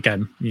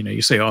 again,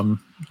 you see it on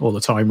all the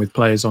time with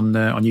players on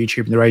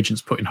YouTube and their agents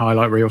putting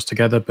highlight reels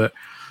together, but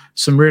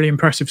some really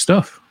impressive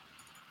stuff.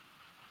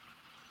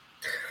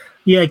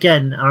 Yeah,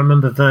 again, I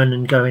remember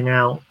Vernon going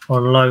out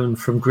on loan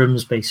from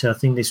Grimsby. So I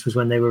think this was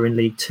when they were in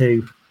League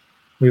Two.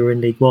 We were in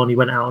League One. He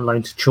went out on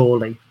loan to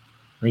Chorley,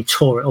 and he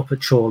tore it up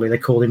at Chorley. They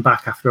called him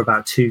back after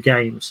about 2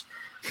 games,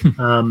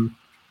 and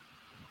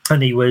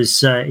he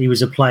was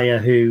a player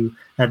who,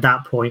 at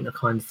that point, I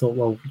kind of thought,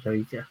 well,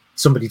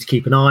 somebody to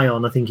keep an eye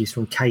on. I think he's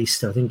from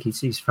Caister. I think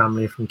his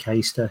family are from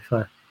Caister, if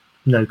I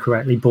know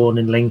correctly. Born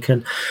in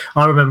Lincoln.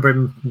 I remember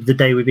him the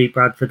day we beat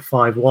Bradford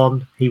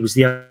 5-1. He was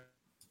the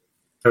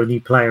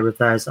only player of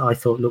theirs that I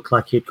thought looked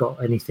like he'd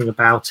got anything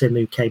about him,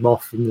 who came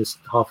off in this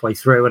halfway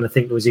through, and I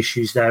think there was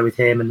issues there with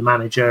him and the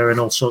manager and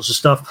all sorts of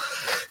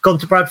stuff. Gone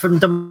to Bradford and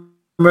done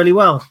really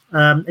well.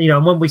 And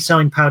when we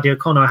signed Paddy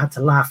O'Connor, I had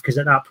to laugh because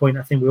at that point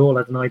I think we all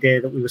had an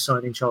idea that we were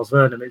signing Charles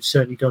Vernon. It's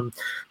certainly done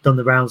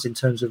the rounds in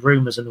terms of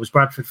rumours, and there was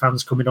Bradford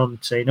fans coming on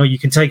saying, "No, you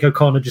can take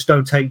O'Connor, just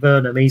don't take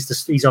Vernon.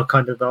 He's our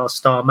kind of our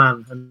star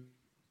man."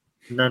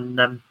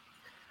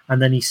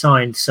 And then he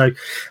signed. So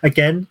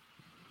again,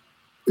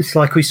 it's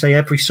like we say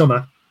every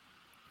summer,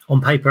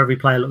 on paper, every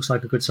player looks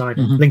like a good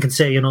signing. Mm-hmm. Lincoln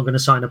City, you're not going to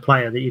sign a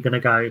player that you're going to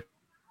go,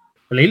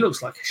 well, he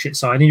looks like a shit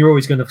signing. You're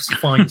always going to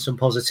find some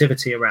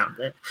positivity around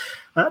it.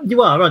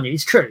 You are, aren't you?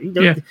 It's true.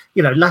 Yeah.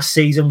 Last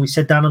season we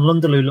said Dan and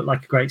Lunderloo looked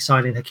like a great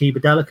signing. Hakeem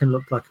Adelakan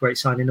looked like a great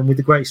signing. And with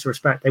the greatest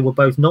respect, they were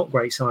both not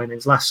great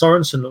signings. Last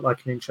Sorensen looked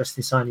like an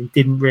interesting signing,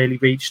 didn't really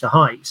reach the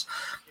heights.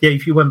 Yeah,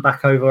 if you went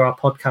back over our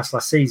podcast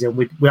last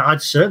season,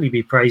 I'd certainly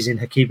be praising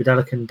Hakeem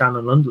Adelakan and Dan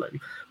and Lunderloo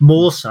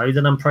more so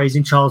than I'm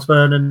praising Charles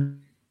Vernon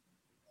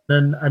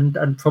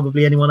and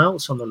probably anyone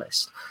else on the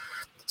list.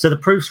 So the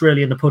proof's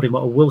really in the pudding.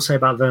 What I will say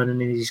about Vernon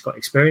is he's got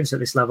experience at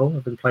this level,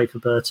 having played for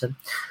Burton.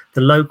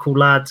 The local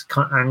lad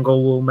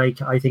angle will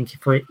make it, I think,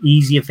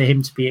 easier for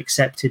him to be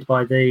accepted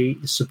by the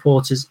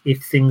supporters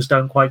if things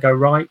don't quite go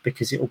right,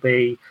 because it'll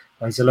be,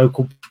 he's a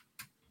local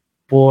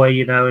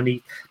boy, and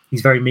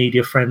he's very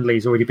media friendly.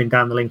 He's already been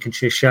down the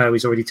Lincolnshire show.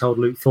 He's already told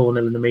Luke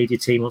Thornhill and the media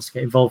team wants to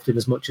get involved in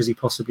as much as he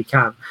possibly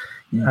can.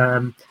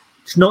 Yeah.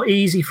 It's not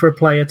easy for a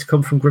player to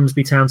come from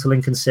Grimsby Town to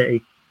Lincoln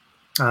City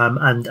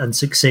and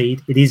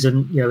succeed. It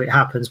isn't, it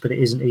happens, but it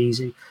isn't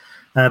easy.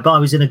 But I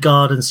was in a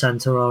garden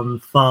centre on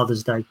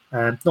Father's Day.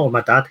 Not with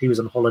my dad; he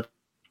was on holiday.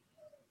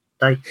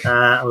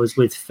 I was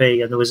with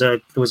Fee, and there was a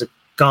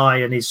guy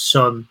and his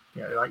son,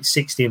 like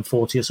 60 and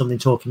 40 or something,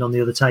 talking on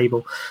the other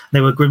table.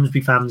 They were Grimsby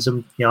fans,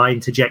 and I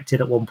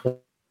interjected at one point.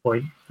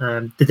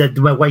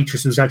 The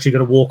waitress was actually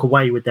going to walk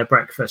away with their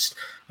breakfast.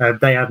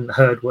 They hadn't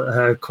heard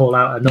her call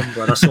out a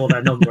number, and I saw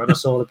their number and I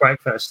saw the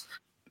breakfast.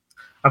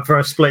 And for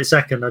a split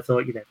second, I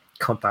thought,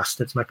 God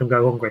bastards, make them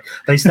go hungry.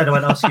 But instead I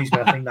went, "Oh, excuse me,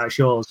 I think that's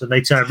yours." And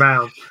they turned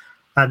around,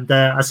 and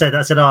I said,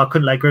 "Oh, I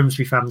couldn't let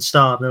Grimsby fans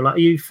starve." And they were like,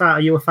 Are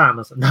you a fan?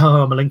 I said,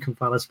 "No, I'm a Lincoln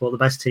fan. I support the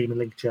best team in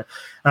Lincolnshire."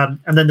 And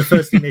then the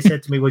first thing they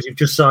said to me was, "You've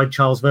just signed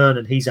Charles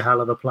Vernon. He's a hell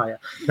of a player."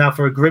 Now,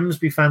 for a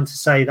Grimsby fan to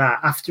say that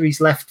after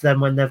he's left them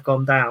when they've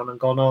gone down and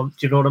gone on,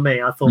 do you know what I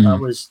mean? I thought that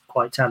was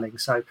quite telling.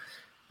 So,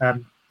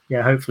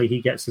 hopefully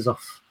he gets us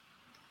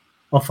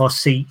off our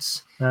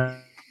seats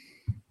on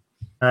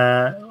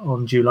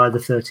July the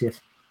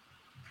 30th.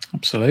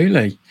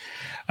 Absolutely.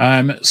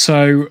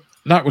 So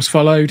that was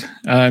followed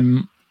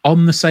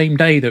on the same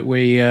day that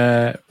we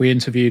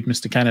interviewed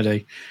Mr.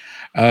 Kennedy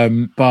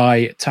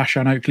by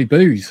Tashan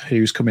Oakley-Booth,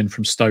 who's come in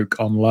from Stoke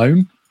on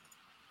loan.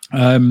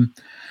 And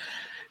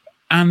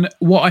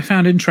what I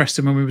found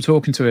interesting when we were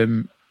talking to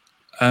him,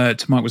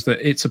 to Mike, was that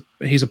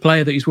he's a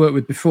player that he's worked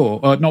with before,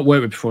 or not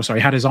worked with before, sorry,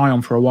 had his eye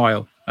on for a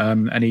while,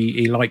 and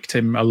he liked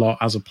him a lot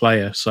as a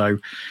player. So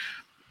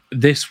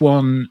this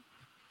one,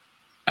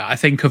 I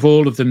think of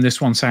all of them, this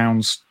one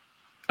sounds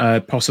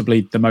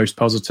possibly the most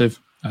positive.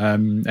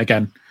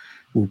 Again,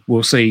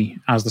 we'll see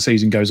as the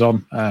season goes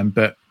on.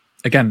 But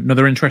again,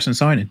 another interesting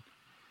signing.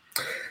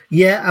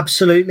 Yeah,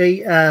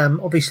 absolutely.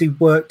 Obviously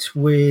worked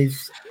with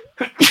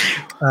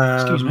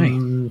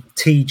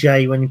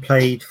TJ when he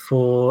played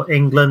for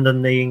England,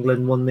 and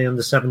England won the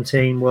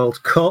Under-17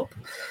 World Cup.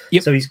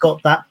 Yep. So he's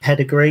got that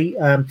pedigree.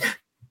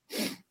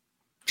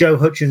 Joe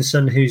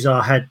Hutchinson, who's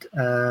our head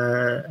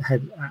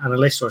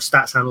analyst or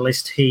stats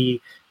analyst,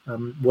 he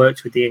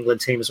worked with the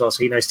England team as well,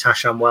 so he knows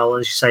Tashan well.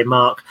 As you say,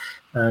 Mark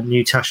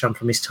knew Tashan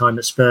from his time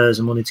at Spurs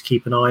and wanted to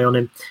keep an eye on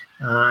him.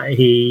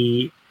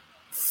 He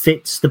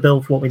fits the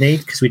bill for what we need,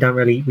 because we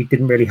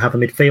didn't really have a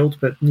midfield.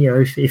 But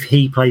if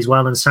he plays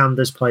well and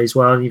Sanders plays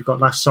well, and you've got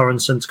Lasse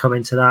Sorensen to come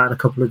into that and a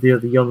couple of the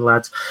other young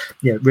lads,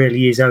 it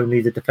really is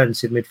only the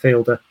defensive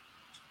midfielder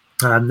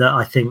that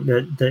I think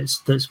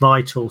that's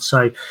vital.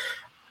 So.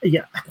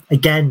 Yeah,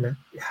 again,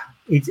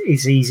 it's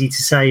easy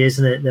to say,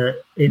 isn't it,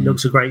 that it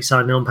looks a great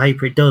signing on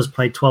paper. It does.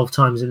 Played 12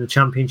 times in the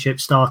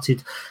Championship,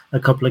 started a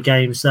couple of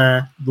games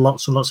there,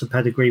 lots and lots of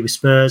pedigree with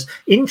Spurs.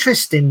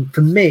 Interesting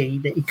for me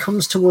that he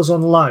comes to us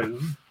on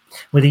loan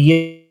with a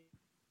year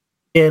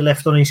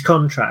left on his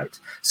contract.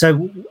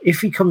 So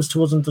if he comes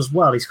to us and does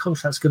well, his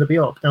contract's going to be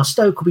up. Now,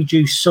 Stoke will be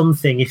due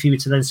something if he were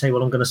to then say,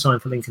 "Well, I'm going to sign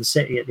for Lincoln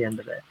City" at the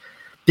end of it.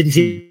 But it's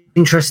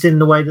interesting in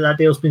the way that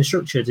deal's been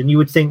structured, and you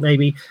would think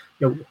maybe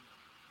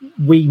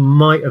we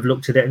might have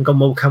looked at it and gone,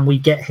 "Well, can we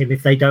get him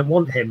if they don't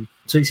want him?"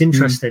 So it's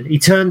interesting. He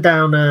turned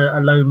down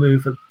a loan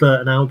move at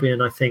Burton Albion,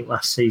 I think,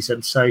 last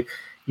season. So,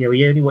 he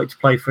only wanted to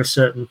play for a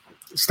certain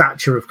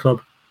stature of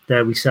club,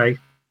 dare we say.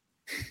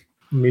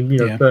 I mean,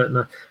 Burton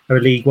are a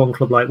League One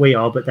club like we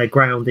are, but their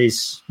ground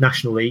is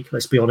National League,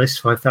 let's be honest,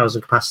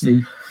 5,000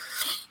 capacity.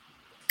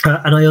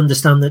 And I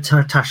understand that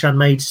Tashan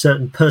made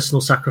certain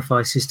personal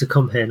sacrifices to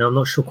come here. Now, I'm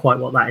not sure quite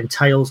what that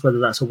entails, whether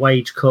that's a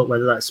wage cut,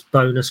 whether that's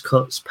bonus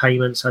cuts,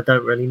 payments, I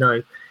don't really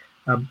know.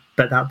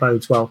 But that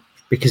bodes well,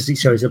 because it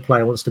shows a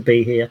player wants to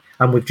be here.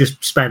 And we've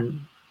just spent,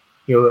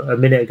 a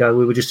minute ago,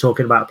 we were just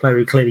talking about a player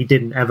who clearly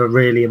didn't ever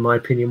really, in my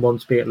opinion,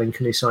 want to be at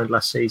Lincoln, who signed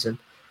last season.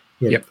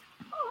 Yep.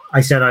 I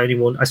said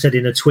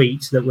in a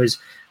tweet that was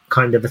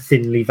kind of a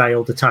thinly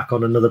veiled attack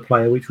on another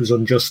player, which was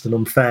unjust and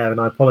unfair,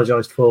 and I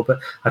apologised for, but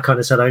I kind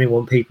of said I only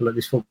want people at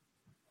this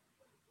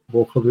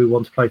football club who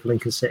want to play for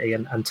Lincoln City,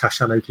 and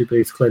Tashan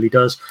Oakley-Booth clearly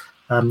does.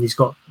 He's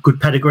got good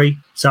pedigree,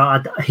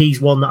 so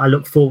he's one that I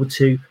look forward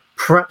to.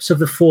 Perhaps of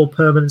the 4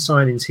 permanent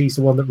signings, he's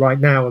the one that right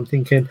now I'm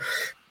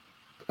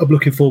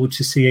looking forward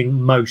to seeing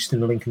most in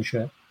the Lincoln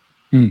shirt.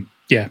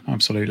 Yeah,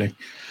 absolutely.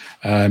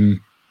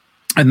 And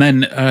then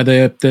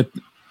the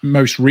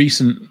most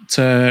recent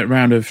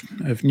round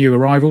of new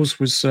arrivals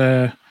was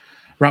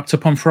wrapped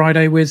up on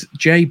Friday with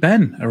Jay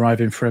Ben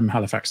arriving from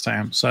Halifax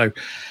Town. So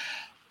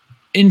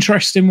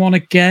interesting one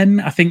again.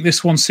 I think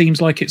this one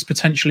seems like it's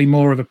potentially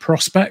more of a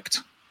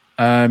prospect,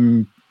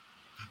 sort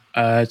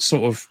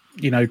of,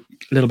 a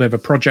little bit of a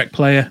project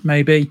player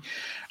maybe.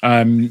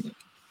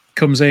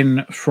 Comes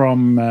in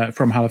from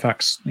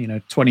Halifax,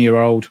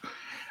 20-year-old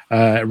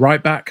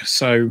right back.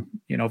 So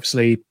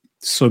obviously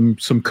some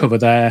cover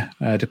there,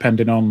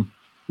 depending on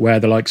where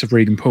the likes of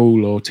Regan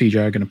Poole or TJ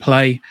are going to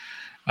play.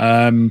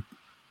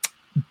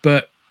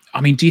 But,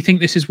 I mean, do you think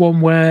this is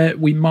one where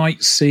we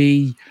might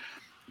see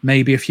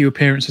maybe a few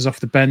appearances off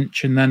the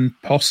bench and then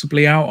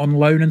possibly out on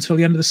loan until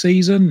the end of the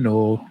season?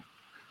 Or,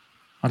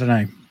 I don't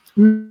know.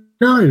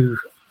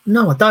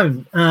 No, I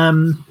don't.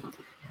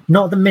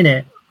 Not at the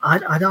minute.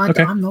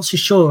 Okay. I'm not so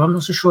sure. I'm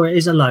not so sure it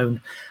is a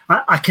loan.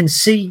 I can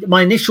see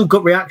my initial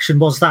gut reaction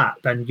was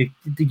that, Ben.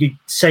 You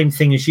same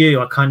thing as you.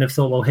 I kind of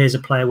thought, well, here's a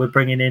player we're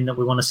bringing in that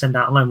we want to send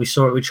out on loan. We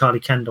saw it with Charlie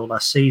Kendall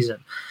last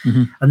season,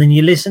 and then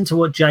you listen to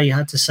what Jay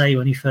had to say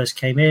when he first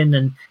came in,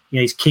 and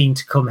he's keen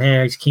to come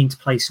here. He's keen to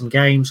play some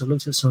games. I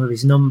looked at some of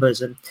his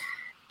numbers, and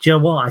do you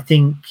know what? I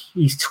think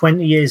he's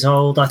 20 years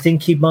old. I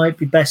think he might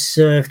be best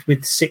served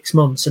with 6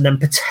 months, and then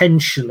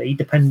potentially,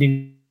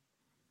 depending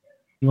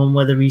on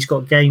whether he's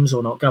got games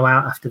or not, go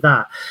out after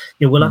that.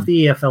 We'll have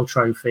the EFL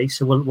trophy,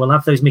 so we'll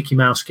have those Mickey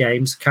Mouse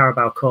games, the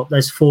Carabao Cup.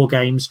 There's 4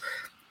 games.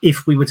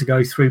 If we were to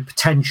go through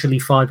potentially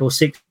 5 or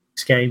 6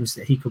 games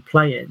that he could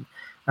play in,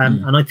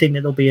 and I think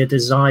that there'll be a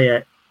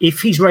desire,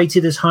 if he's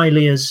rated as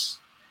highly as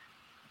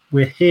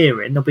we're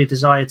hearing, there'll be a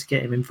desire to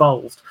get him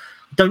involved.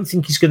 I don't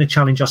think he's going to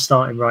challenge our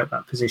starting right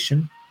back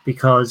position,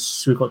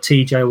 because we've got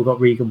TJ, we've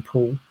got Regan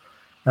Poole,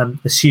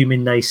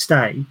 assuming they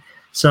stay.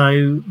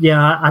 So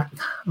I'm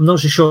not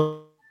so sure.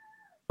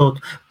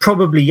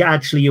 Probably,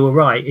 actually, you were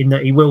right in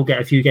that he will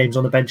get a few games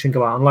on the bench and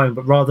go out on loan.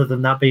 But rather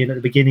than that being at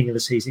the beginning of the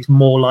season, it's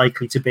more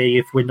likely to be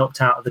if we're knocked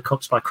out of the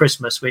cups by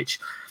Christmas, which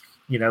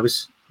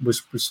was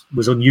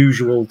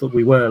unusual that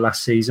we were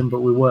last season, but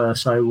we were.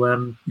 So,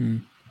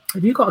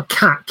 have you got a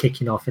cat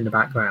kicking off in the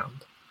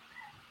background?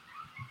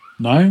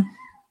 No,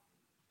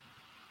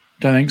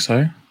 don't think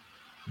so.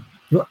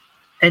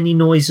 Any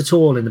noise at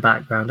all in the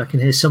background? I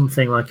can hear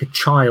something like a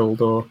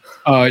child or...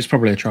 Oh, it's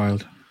probably a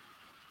child.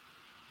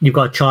 You've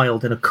got a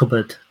child in a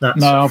cupboard. That's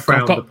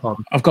frowned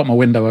upon. I've got my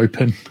window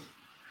open.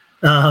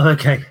 Oh,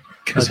 okay.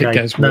 Because it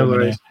gets warm. No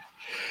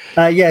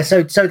worries.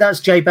 So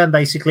that's Jay Ben,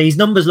 basically. His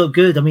numbers look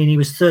good. I mean, he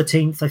was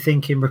 13th, I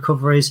think, in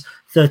recoveries,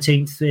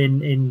 13th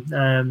in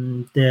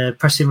the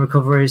pressing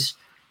recoveries,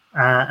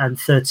 and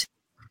 13th,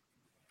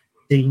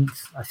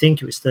 I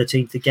think it was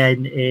 13th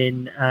again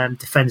in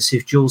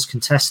defensive duels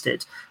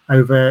contested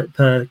over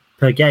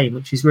per game,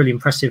 which is really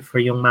impressive for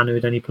a young man who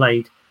had only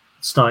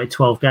started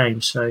 12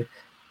 games. So,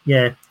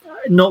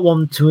 not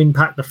one to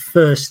impact the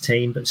first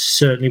team, but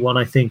certainly one,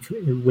 I think,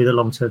 with a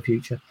long-term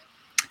future.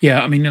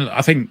 Yeah, I mean,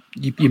 I think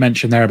you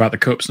mentioned there about the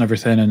cups and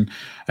everything, and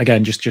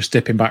again, just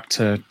dipping back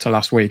to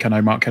last week, I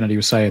know Mark Kennedy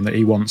was saying that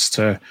he wants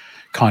to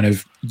kind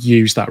of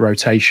use that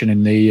rotation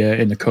in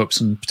the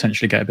cups and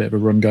potentially get a bit of a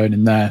run going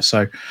in there.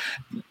 So,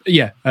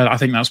 I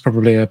think that's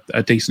probably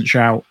a decent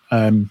shout,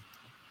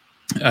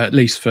 at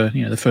least for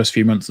the first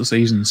few months of the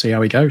season, and see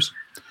how he goes.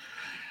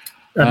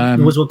 There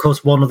was, of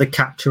course, one other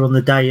capture on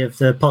the day of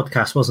the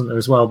podcast, wasn't there,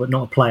 as well, but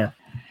not a player.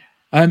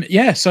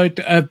 So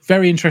a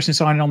very interesting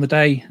signing on the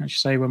day, I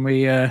should say, when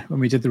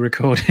we did the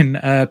recording.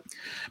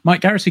 Mike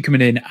Garrity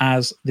coming in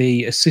as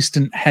the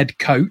assistant head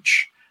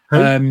coach.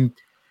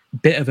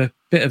 Bit of a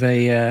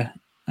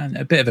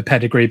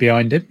pedigree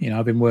behind him.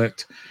 Having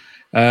worked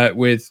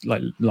with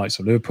likes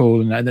of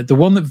Liverpool, and the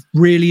one that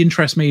really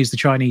interests me is the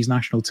Chinese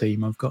national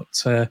team. I've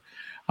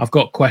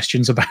got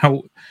questions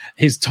about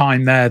his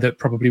time there that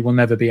probably will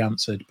never be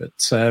answered.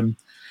 But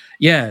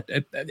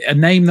a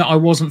name that I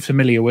wasn't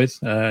familiar with,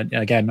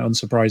 again,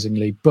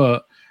 unsurprisingly,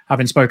 but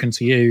having spoken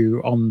to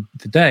you on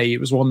the day, it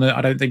was one that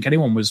I don't think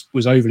anyone was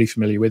overly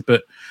familiar with.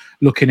 But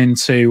looking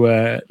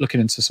into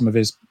some of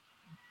his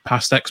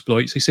past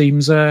exploits, he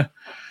seems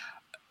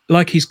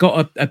like he's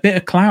got a bit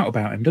of clout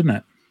about him, doesn't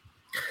it?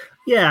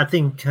 Yeah, I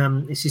think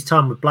it's his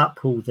time with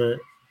Blackpool that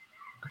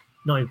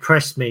not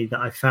impressed me, that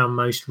I found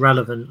most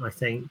relevant. I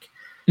think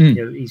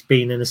he's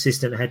been an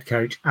assistant head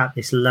coach at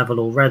this level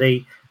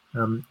already.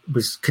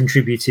 Was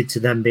contributed to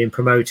them being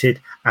promoted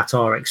at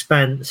our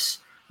expense.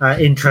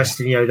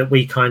 Interesting, that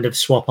we kind of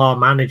swap our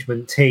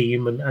management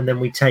team and then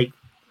we take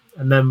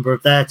a member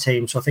of their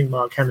team. So I think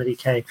Mark Kennedy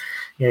came.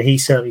 He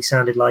certainly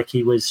sounded like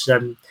he was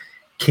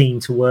keen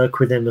to work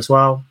with him as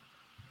well.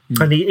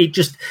 And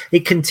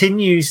it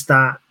continues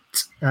that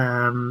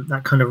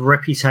kind of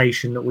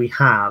reputation that we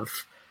have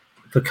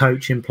for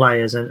coaching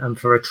players and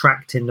for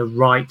attracting the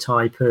right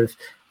type of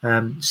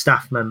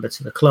staff member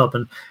to the club.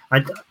 And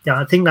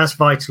I think that's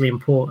vitally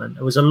important.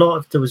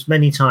 There was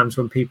many times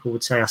when people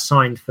would say, I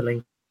signed for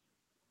Lincoln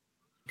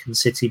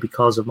City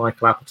because of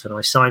Michael Appleton.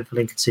 I signed for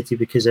Lincoln City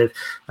because of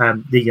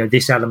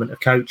this element of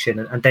coaching.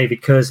 And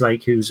David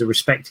Kerslake, who's a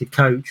respected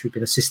coach, who'd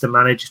been assistant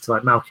manager to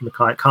like Malky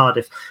Mackay at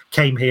Cardiff,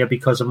 came here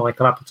because of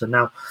Michael Appleton.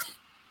 Now,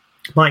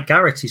 Mike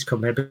Garrity's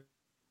come here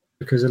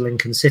because of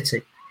Lincoln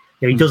City.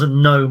 He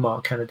doesn't know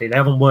Mark Kennedy. They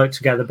haven't worked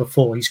together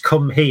before. He's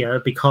come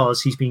here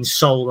because he's been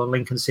sold on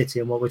Lincoln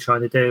City and what we're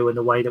trying to do and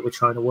the way that we're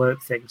trying to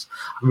work things.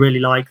 I really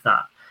like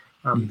that.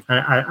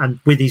 And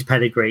with his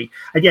pedigree,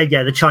 and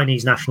the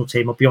Chinese national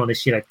team, I'll be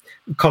honest,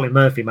 Colin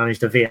Murphy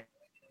managed a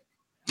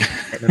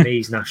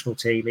Vietnamese national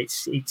team.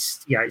 It's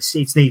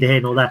neither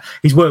here nor there.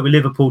 His work with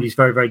Liverpool is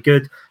very, very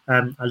good.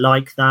 I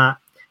like that.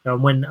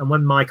 And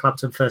when Michael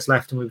Appleton first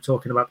left and we were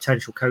talking about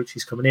potential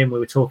coaches coming in, we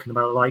were talking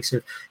about the likes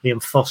of Ian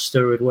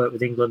Foster, who had worked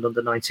with England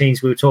under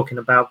 19s. We were talking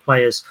about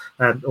players,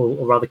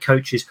 or rather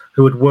coaches,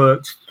 who had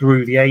worked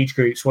through the age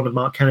groups. One of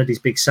Mark Kennedy's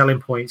big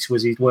selling points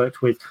was he'd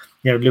worked with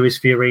Luis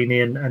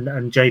Fiorini and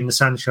Jadon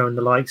Sancho and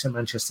the likes at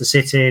Manchester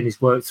City, and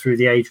he's worked through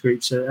the age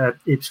groups at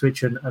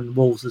Ipswich and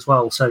Wolves as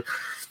well. So,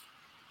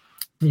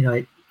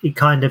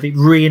 it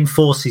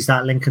reinforces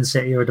that Lincoln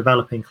City are a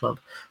developing club.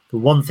 The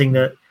one thing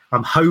that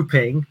I'm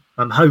hoping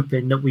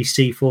that we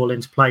see fall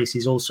into place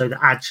is also that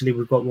actually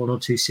we've got one or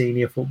two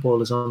senior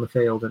footballers on the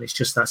field, and it's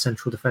just that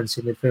central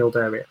defensive midfield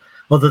area.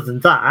 Other than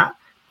that,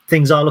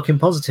 things are looking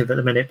positive at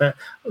the minute. But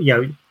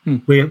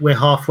we're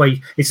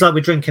halfway. It's like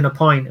we're drinking a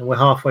pint and we're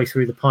halfway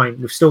through the pint.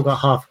 We've still got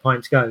half a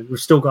pint to go. We've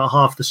still got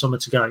half the summer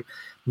to go.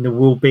 And there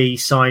will be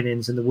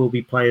signings and there will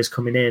be players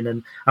coming in,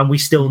 and we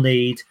still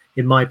need,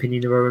 in my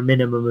opinion, there are a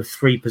minimum of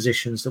 3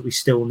 positions that we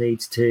still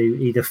need to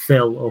either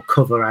fill or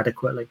cover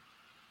adequately.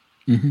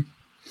 Mm-hmm.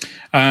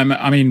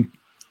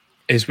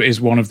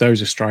 Is one of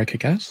those a striker,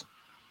 guess?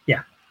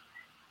 Yeah.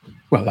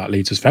 Well, that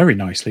leads us very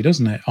nicely,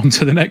 doesn't it? On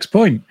to the next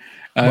point.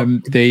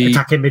 The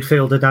attacking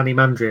midfielder, Danny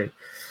Mandrew.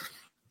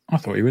 I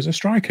thought he was a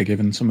striker,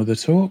 given some of the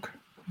talk.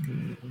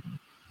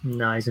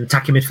 No, he's an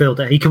attacking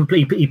midfielder. He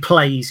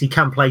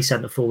can play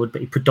centre forward,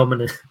 but he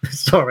predominantly.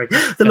 Sorry,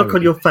 the look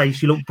on your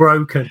face. You look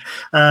broken.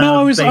 No,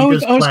 I was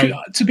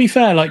to be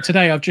fair, like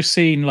today, I've just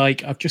seen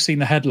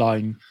the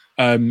headline.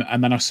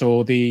 And then I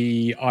saw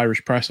the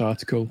Irish Press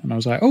article and I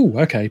was like, oh,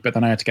 okay. But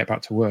then I had to get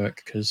back to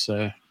work because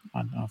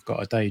I've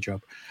got a day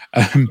job.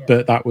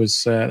 But that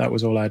was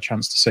all I had a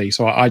chance to see.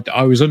 So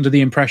I was under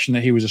the impression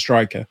that he was a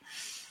striker.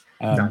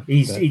 No,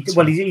 he's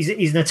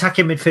an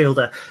attacking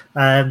midfielder.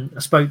 I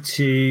spoke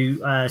to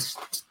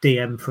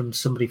DM from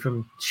somebody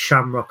from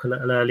Shamrock a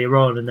little earlier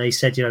on, and they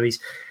said,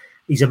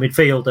 he's a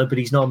midfielder, but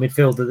he's not a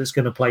midfielder that's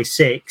going to play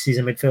 6. He's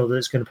a midfielder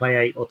that's going to play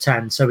 8 or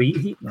 10. So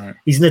he's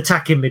an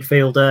attacking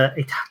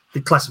midfielder. The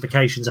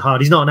classifications are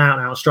hard. He's not an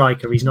out-and-out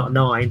striker. He's not a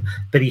 9,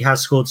 but he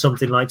has scored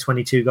something like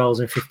 22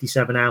 goals in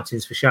 57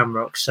 outings for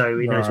Shamrock. So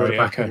he knows where the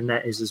back of the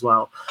net is as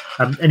well.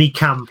 And he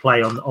can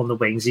play on the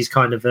wings. He's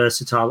kind of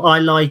versatile. I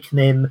liken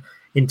him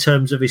in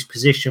terms of his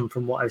position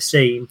from what I've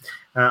seen.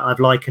 I've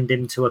likened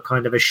him to a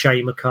kind of a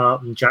Shea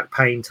McCart and Jack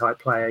Payne type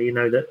player,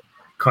 that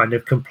kind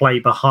of can play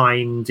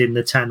behind in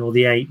the 10 or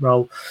the 8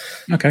 role.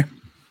 Okay.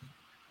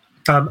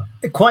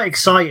 Quite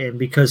exciting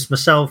because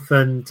myself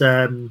and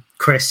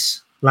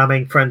Chris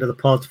Lamming, friend of the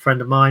pod, friend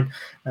of mine,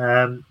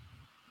 kind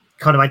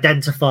of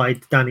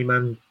identified Danny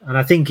and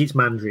I think it's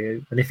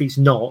Mandrew. And if it's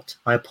not,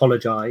 I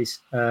apologise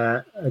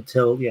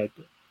until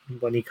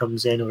when he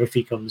comes in or if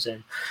he comes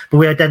in. But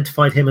we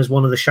identified him as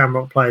one of the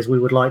Shamrock players we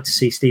would like to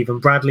see Stephen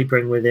Bradley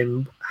bring with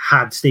him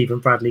had Stephen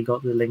Bradley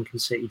got the Lincoln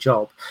City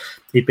job.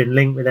 He'd been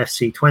linked with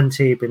FC20,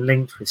 he'd been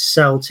linked with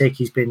Celtic,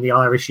 he's been the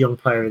Irish Young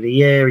Player of the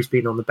Year, he's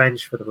been on the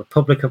bench for the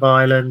Republic of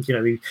Ireland.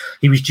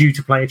 He was due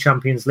to play a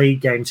Champions League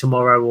game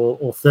tomorrow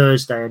or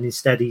Thursday, and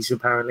instead he's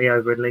apparently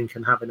over in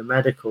Lincoln having a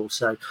medical.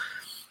 So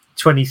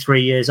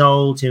 23 years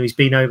old, he's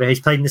been over. He's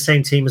played in the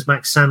same team as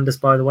Max Sanders,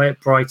 by the way, at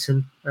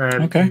Brighton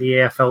in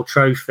the EFL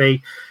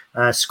Trophy.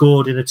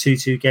 Scored in a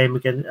 2-2 game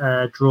again,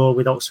 draw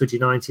with Oxford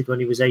United when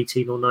he was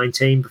 18 or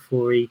 19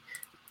 before he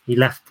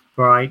left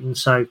Brighton.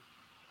 So,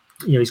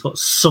 he's got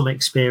some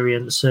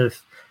experience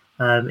of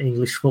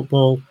English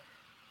football.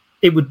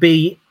 It'd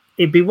be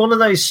one of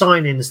those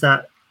signings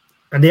that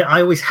and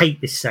I always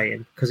hate this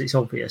saying because it's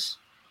obvious.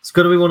 It's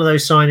got to be one of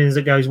those signings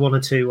that goes one or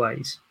two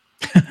ways.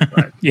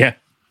 Right? Yeah.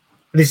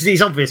 This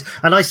is obvious.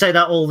 And I say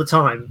that all the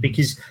time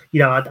because,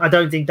 I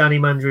don't think Danny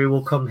Mandroiu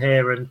will come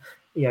here and,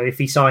 if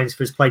he signs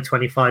for us, play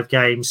 25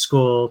 games,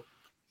 score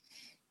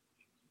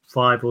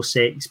 5 or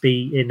 6,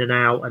 be in and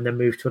out, and then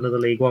move to another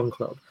League One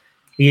club.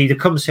 He either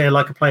comes here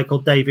like a player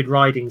called David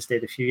Ridings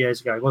did a few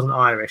years ago. He wasn't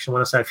Irish. And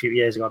when I say a few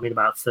years ago, I mean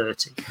about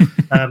 30.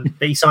 But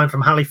he signed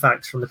from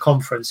Halifax from the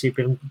conference. He'd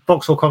been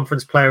Vauxhall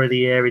Conference Player of the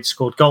Year. He'd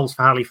scored goals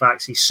for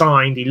Halifax. He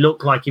signed. He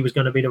looked like he was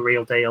going to be the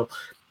real deal.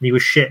 And he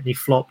was shit and he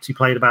flopped. He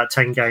played about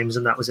 10 games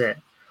and that was it.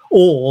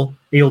 Or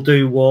he'll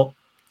do what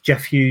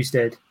Jeff Hughes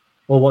did,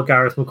 or what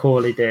Gareth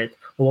McCauley did,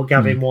 or what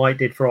Gavin White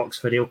did for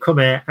Oxford. He'll come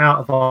here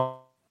out of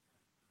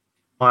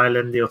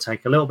Ireland, he'll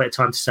take a little bit of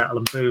time to settle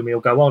and boom,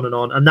 he'll go on.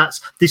 And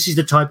this is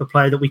the type of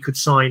player that we could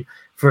sign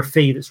for a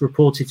fee that's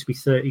reported to be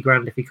 30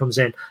 grand if he comes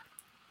in.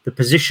 The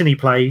position he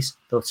plays,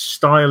 the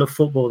style of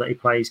football that he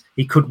plays,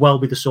 he could well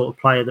be the sort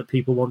of player that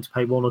people want to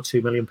pay £1 or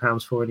 £2 million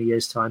for in a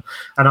year's time.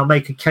 And I'll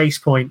make a case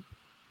point.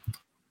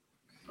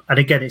 And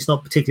again, it's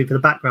not particularly for the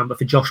background, but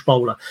for Josh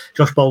Bowler.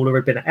 Josh Bowler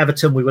had been at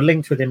Everton. We were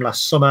linked with him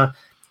last summer,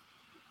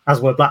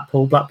 as were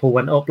Blackpool. Blackpool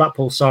went up.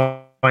 Blackpool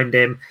signed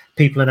him.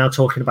 People are now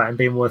talking about him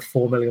being worth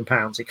 £4 million.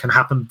 It can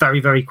happen very,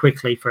 very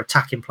quickly for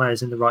attacking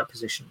players in the right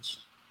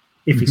positions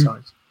if he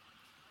signs.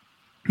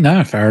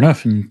 No, fair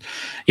enough. And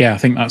yeah, I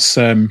think that's,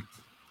 well,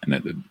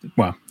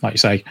 like you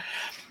say,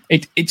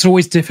 it's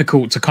always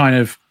difficult to kind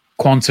of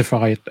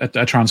quantify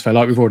a transfer.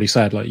 Like we've already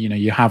said,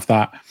 you have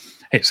that,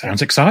 it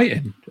sounds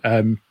exciting.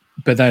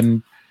 But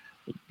then,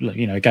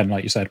 again,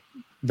 like you said,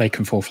 they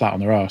can fall flat on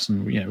their arse.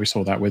 And, we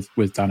saw that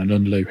with Dan and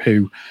Unlu,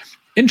 who,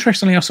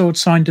 interestingly, I saw had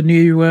signed a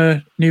new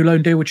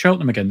loan deal with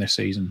Cheltenham again this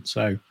season.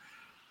 So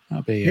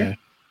that'd be an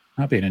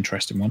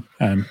interesting one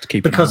to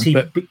keep an eye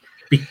on.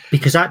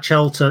 Because at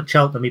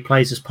Cheltenham, he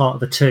plays as part of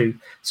the two.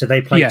 So they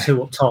play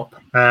two up top.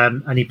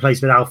 And he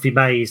plays with Alfie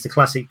Mays, the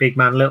classic big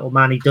man, little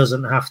man. He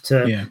doesn't have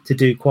to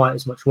do quite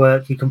as much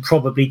work. He can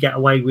probably get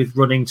away with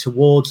running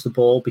towards the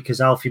ball because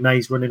Alfie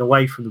Mays running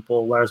away from the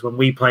ball. Whereas when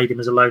we played him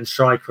as a lone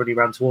striker and he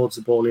ran towards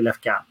the ball, he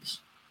left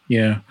gaps.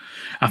 Yeah,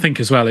 I think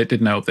as well it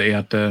didn't help that he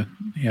had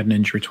an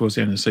injury towards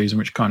the end of the season,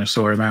 which kind of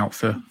saw him out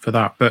for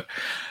that. But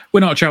we're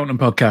not a Cheltenham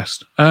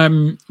podcast.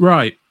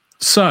 Right.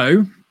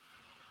 So,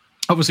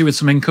 obviously with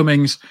some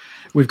incomings,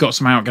 we've got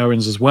some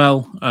outgoings as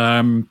well.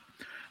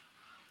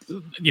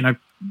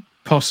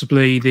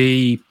 Possibly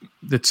the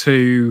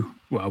two,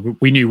 well,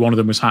 we knew one of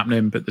them was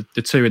happening, but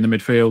the two in the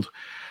midfield,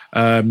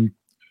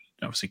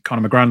 obviously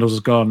Conor McGrandles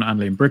has gone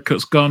and Liam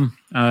Bridcut's gone.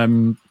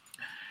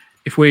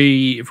 If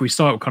we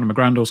start with Conor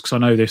McGrandles, because I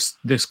know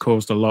this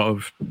caused a lot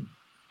of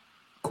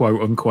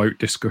quote unquote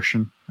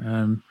discussion.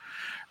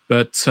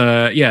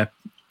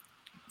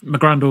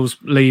 McGrandles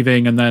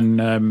leaving and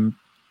then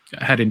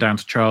heading down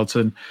to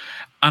Charlton,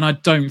 and I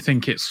don't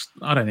think it's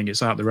out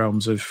of the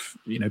realms of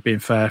being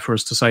fair for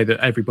us to say that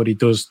everybody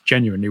does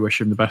genuinely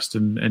wish him the best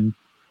in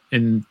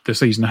the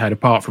season ahead,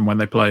 apart from when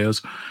they play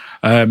us.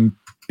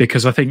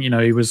 Because I think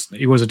he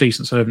was a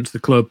decent servant to the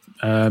club,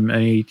 and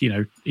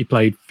he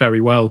played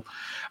very well.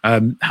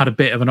 Had a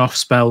bit of an off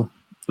spell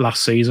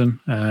last season.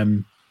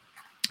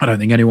 I don't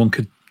think anyone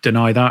could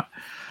deny that.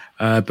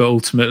 But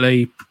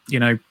ultimately,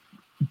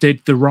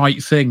 did the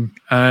right thing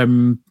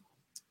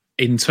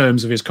in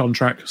terms of his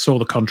contract. Saw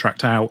the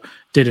contract out.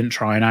 Didn't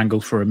try and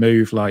angle for a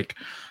move like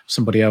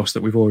somebody else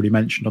that we've already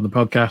mentioned on the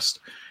podcast.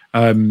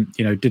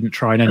 Didn't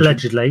try and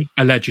allegedly.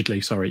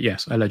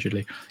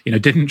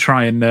 Didn't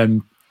try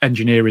and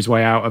engineer his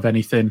way out of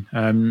anything.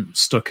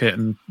 Stuck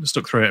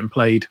through it and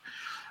played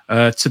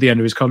to the end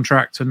of his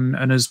contract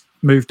and has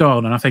moved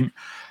on. And I think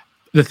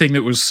the thing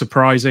that was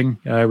surprising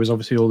was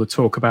obviously all the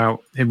talk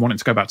about him wanting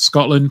to go back to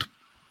Scotland,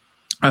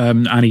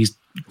 and he's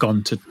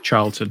gone to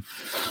Charlton,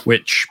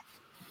 which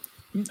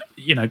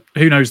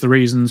who knows the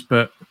reasons,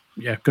 but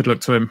yeah, good luck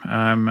to him.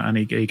 And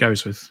he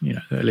goes with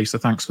at least a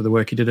thanks for the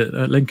work he did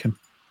at Lincoln.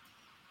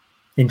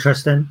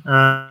 Interesting.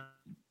 I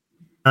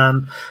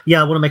want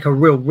to make a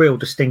real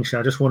distinction.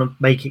 I just want to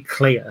make it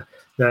clear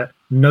that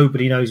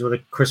nobody knows whether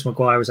Chris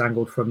Maguire was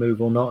angled for a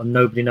move or not, and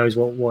nobody knows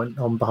what went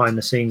on behind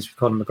the scenes with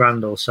Conor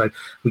McGrandles. So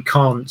we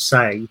can't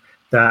say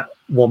that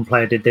one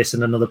player did this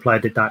and another player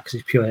did that because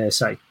it's pure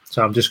hearsay.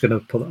 So I'm just going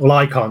to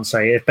I can't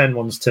say it. If Ben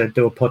wants to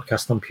do a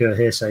podcast on pure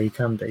hearsay, he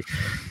can do.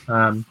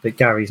 But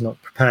Gary's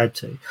not prepared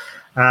to.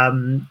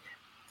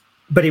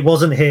 But it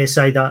wasn't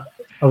hearsay that...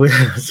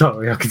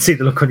 sorry, I can see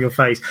the look on your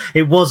face.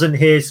 It wasn't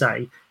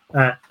hearsay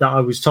that I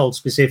was told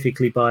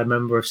specifically by a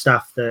member of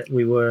staff that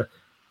we were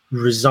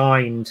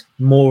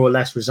more or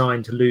less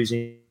resigned to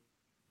losing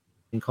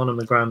Conor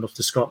McGrandles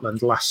to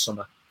Scotland last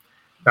summer.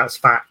 That's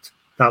fact.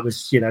 That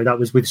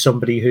was with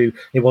somebody who,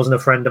 it wasn't a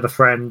friend of a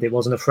friend, it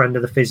wasn't a friend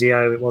of the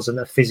physio, it wasn't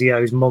a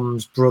physio's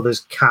mum's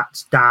brother's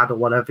cat's dad or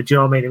whatever. Do you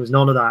know what I mean? It was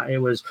none of that. It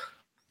was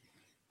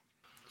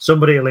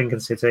somebody at Lincoln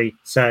City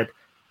said,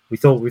 we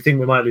think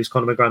we might lose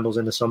Conor McGrandles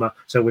in the summer,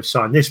 so we've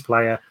signed this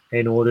player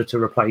in order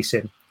to replace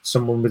him.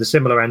 someone with a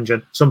similar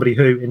engine, somebody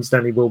who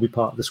incidentally will be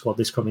part of the squad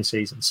this coming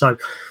season. So,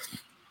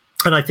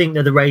 and I think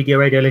that the Radio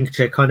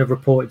Lincolnshire kind of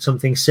reported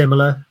something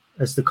similar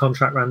as the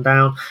contract ran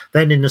down.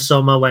 Then in the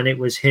summer, when it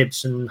was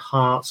Hibs and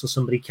Hearts or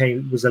somebody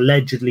was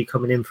allegedly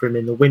coming in for him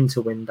in the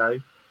winter window,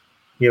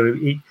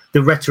 the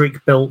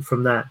rhetoric built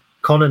from that.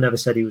 Connor never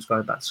said he was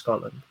going back to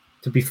Scotland.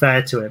 To be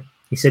fair to him,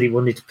 he said he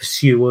wanted to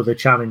pursue other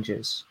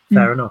challenges.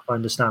 Fair enough, I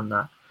understand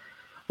that.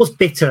 What's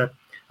bitter,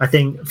 I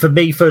think, for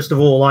me, first of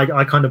all,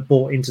 I kind of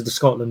bought into the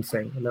Scotland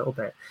thing a little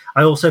bit.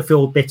 I also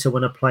feel bitter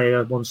when a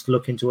player wants to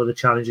look into other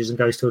challenges and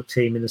goes to a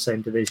team in the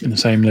same division. In the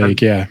same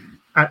league, yeah.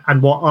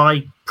 And what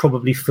I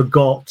probably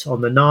forgot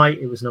on the night,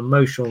 it was an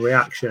emotional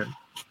reaction,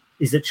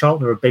 is that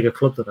Charlton are a bigger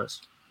club than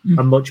us,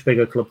 a much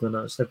bigger club than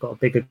us. They've got a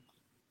bigger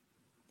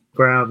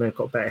ground, they've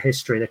got better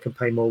history, they can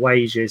pay more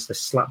wages, they're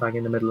slap bang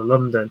in the middle of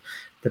London,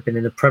 they've been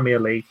in the Premier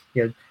League.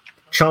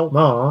 Charlton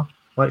are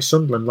like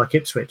Sunderland, like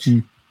Ipswich,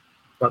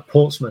 like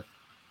Portsmouth.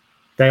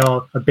 They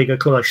are a bigger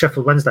club, like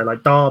Sheffield Wednesday,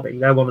 like Derby.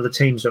 They're one of the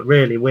teams that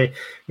really we're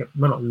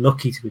not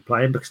lucky to be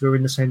playing because we're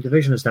in the same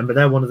division as them, but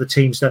they're one of the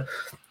teams that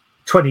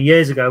 20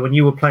 years ago when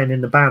you were playing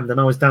in the band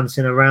and I was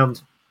dancing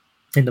around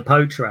in the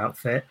poacher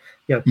outfit,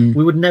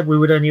 we would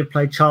only have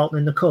played Charlton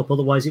in the cup.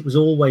 Otherwise it was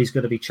always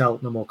going to be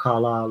Cheltenham or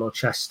Carlisle or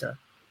Chester.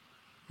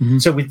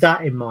 So with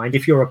that in mind,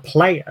 if you're a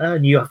player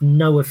and you have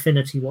no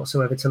affinity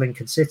whatsoever to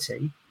Lincoln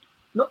City,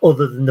 not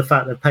other than the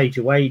fact they've paid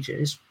your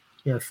wages,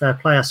 fair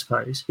play, I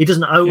suppose. He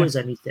doesn't owe us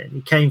anything.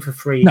 He came for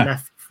free,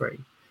 left for free.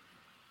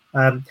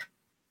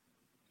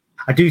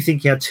 I do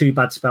think he had two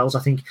bad spells. I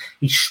think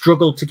he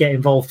struggled to get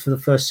involved for the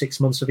first 6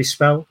 months of his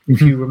spell.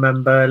 If you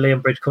remember,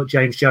 Liam Bridgecut,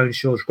 James Jones,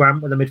 George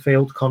Grant were the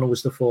midfield. Connor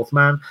was the fourth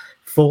man.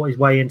 Fought his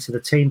way into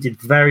the team.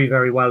 Did very,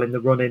 very well in the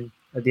run-in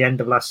at the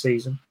end of last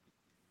season.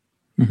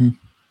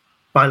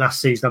 By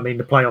last season, I mean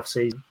the playoff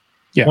season.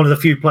 One of the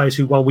few players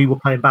who, while we were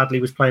playing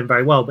badly, was playing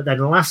very well. But then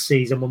last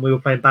season, when we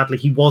were playing badly,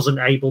 he wasn't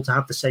able to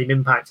have the same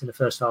impact in the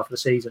first half of the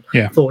season.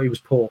 Thought he was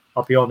poor,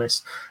 I'll be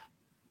honest.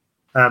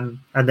 And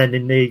then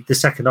in the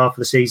second half of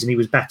the season, he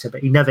was better, but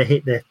he never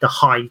hit the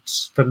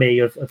heights for me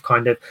of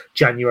kind of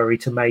January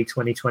to May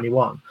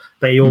 2021.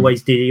 But he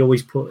always did. He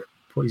always put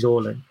his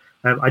all in.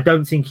 I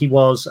don't think he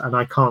was, and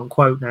I can't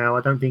quote now,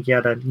 I don't think he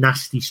had a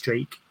nasty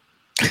streak.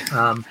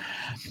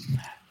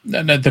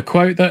 No, the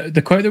quote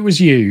that was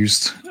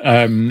used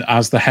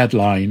as the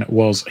headline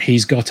was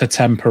 "He's got a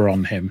temper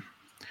on him,"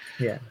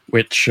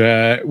 which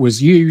was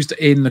used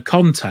in the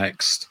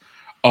context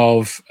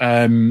of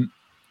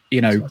He's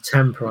got a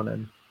temper on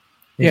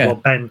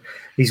him.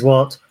 He's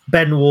what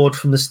Ben Ward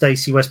from the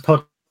Stacey West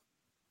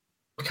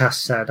podcast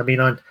said. I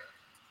mean, I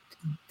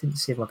didn't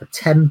see him have a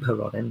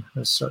temper on him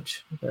as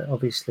such, but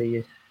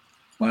obviously.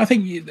 Well, I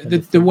think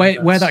the way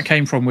where that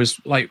came from was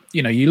like,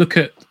 you look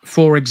at,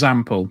 for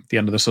example, the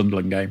end of the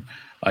Sunderland game,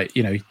 like,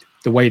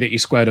 the way that he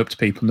squared up to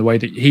people and the way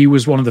that he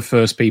was one of the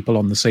first people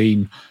on the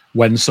scene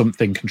when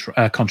something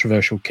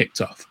controversial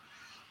kicked off.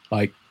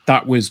 Like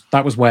that was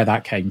where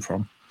that came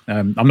from.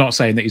 I'm not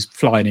saying that he's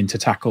flying into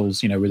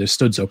tackles, with his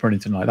studs up or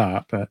anything like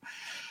that, but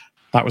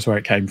that was where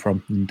it came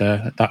from, and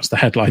that's the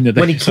headline that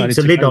they when he keeps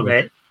a lid on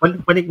it.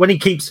 When he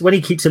keeps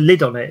a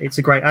lid on it, it's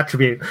a great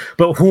attribute.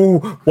 But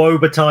woe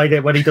betide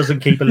it when he doesn't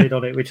keep a lid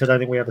on it, which I don't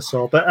think we ever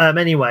saw. But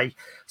anyway,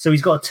 so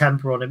he's got a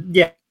temper on him.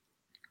 Yeah,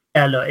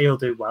 look, he'll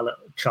do well at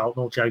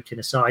Charlton. All joking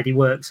aside, he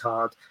works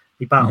hard.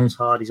 He battles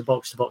hard. He's a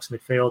box-to-box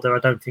midfielder. I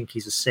don't think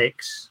he's a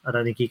six. I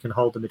don't think he can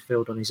hold the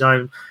midfield on his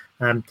own.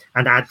 And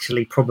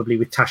actually, probably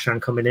with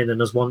Tashan coming in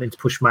and us wanting to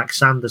push Max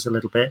Sanders a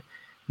little bit,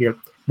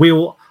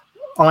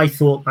 I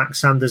thought Max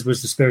Sanders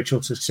was the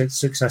spiritual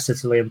successor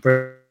to Liam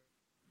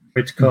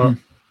Bridgecut.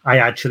 I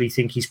actually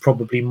think he's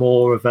probably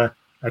more of a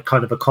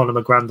kind of a Conor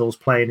McGrandles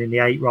playing in the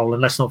 8 role,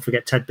 and let's not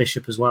forget Ted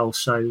Bishop as well.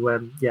 So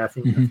I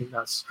think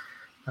that's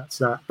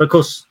that. But of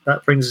course,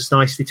 that brings us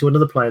nicely to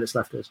another player that's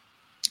left us.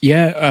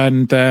 Yeah,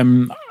 and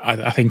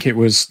I think it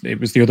was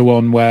the other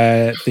one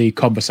where the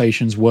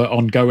conversations were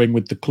ongoing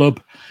with the club.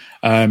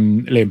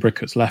 Liam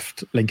Bridcut's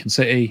left Lincoln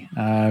City.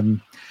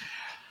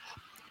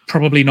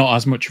 Probably not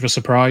as much of a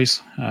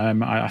surprise.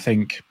 I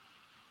think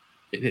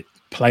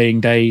playing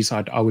days,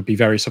 I would be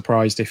very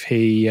surprised if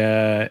he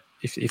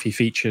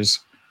features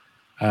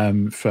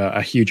for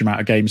a huge amount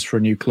of games for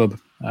a new club.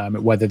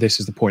 Whether this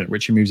is the point at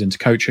which he moves into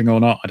coaching or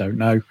not, I don't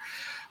know.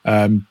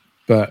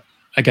 But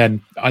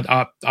again,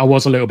 I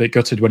was a little bit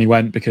gutted when he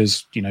went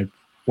because,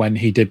 when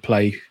he did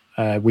play,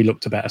 we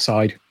looked a better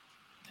side.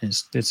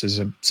 It's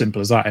as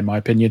simple as that, in my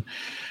opinion.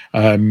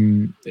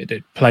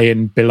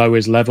 Playing below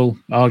his level,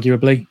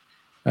 arguably,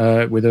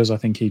 with us, I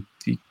think he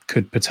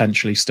could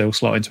potentially still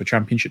slot into a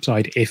championship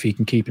side if he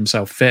can keep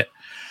himself fit,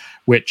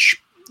 which,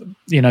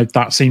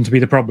 that seemed to be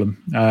the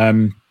problem.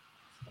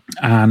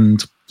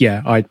 And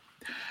yeah, I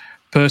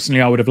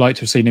would have liked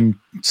to have seen him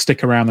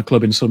stick around the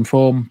club in some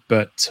form,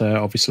 but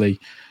obviously,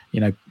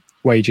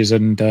 wages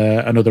and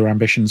other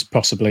ambitions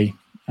possibly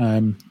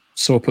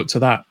saw put to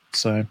that.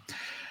 So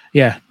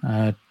yeah,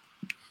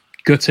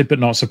 gutted but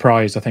not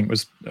surprised, I think,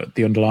 was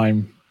the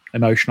underlying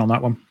emotion on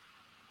that one.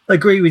 I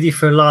agree with you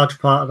for a large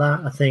part of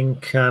that. I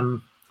think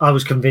I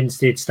was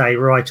convinced he'd stay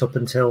right up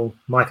until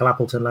Michael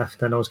Appleton left.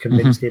 Then I was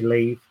convinced he'd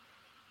leave.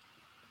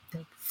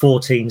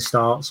 14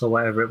 starts or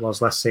whatever it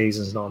was last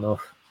season is not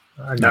enough.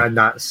 And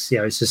that's,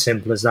 it's as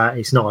simple as that.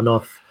 It's not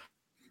enough.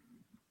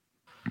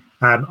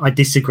 I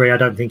disagree. I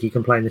don't think he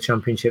can play in the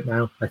Championship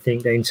now. I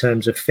think that in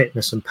terms of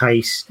fitness and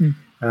pace,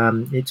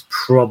 it's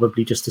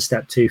probably just a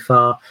step too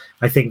far.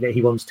 I think that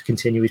he wants to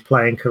continue his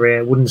playing career.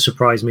 It wouldn't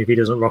surprise me if he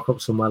doesn't rock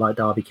up somewhere like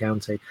Derby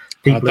County.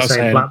 People are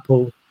saying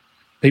Blackpool.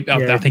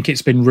 I think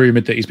it's been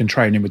rumoured that he's been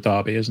training with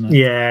Derby, isn't it?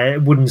 Yeah,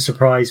 it wouldn't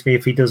surprise me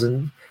if he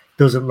doesn't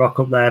rock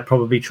up there,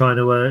 probably trying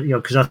to,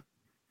 because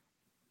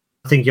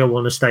I think he'll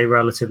want to stay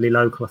relatively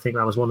local. I think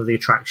that was one of the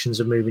attractions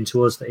of moving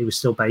to us, that he was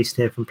still based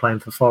here from playing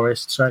for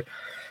Forest. So,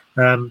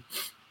 and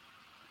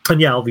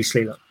yeah,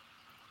 obviously, look,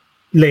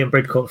 Liam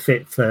Bridcut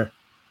fit for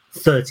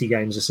 30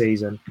 games a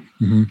season.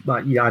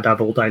 Like, I'd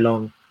have all day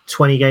long.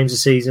 20 games a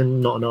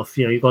season, not enough.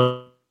 You've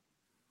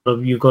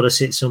got to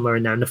sit somewhere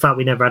in there. And the fact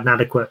we never had an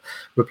adequate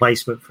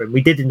replacement for him.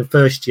 We did in the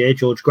first year,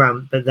 George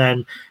Grant, but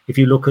then if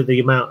you look at the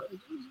amount,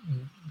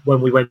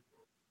 when we went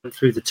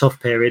through the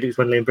tough period, it was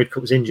when Liam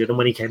Bridcut was injured, and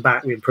when he came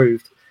back, we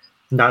improved.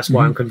 And that's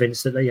why I'm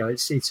convinced that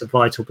it's a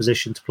vital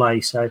position to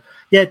play. So,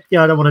 I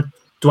don't want to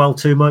dwell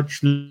too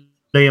much.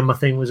 Liam, I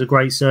think, was a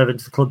great servant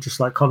to the club,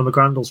 just like Conor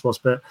McGrandles was,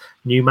 but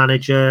new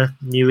manager,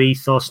 new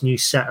ethos, new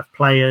set of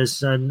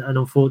players, and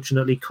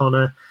unfortunately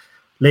Conor,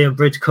 Liam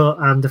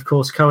Bridcut and, of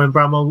course, Cohen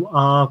Bramall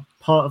are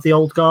part of the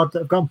old guard that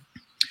have gone.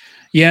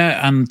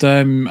 Yeah, and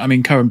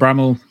Cohen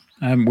Bramall,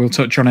 we'll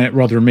touch on it,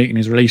 Rotherham meeting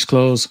his release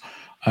clause.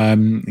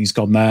 He's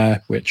gone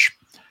there, which,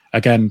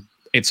 again,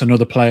 it's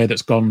another player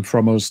that's gone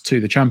from us to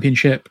the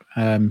Championship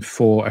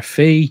for a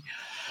fee.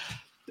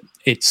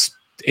 It's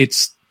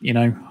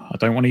I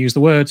don't want to use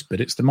the words, but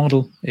it's the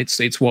model.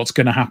 It's what's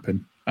going to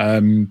happen.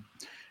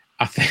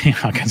 I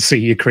think I can see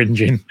you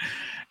cringing.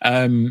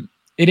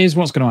 It is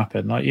what's going to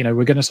happen. Like,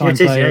 we're going to sign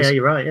players. Yeah,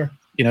 you're right. Yeah.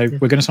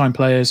 We're going to sign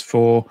players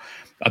for,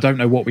 I don't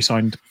know what we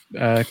signed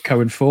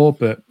Cohen for,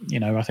 but,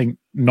 I think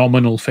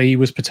nominal fee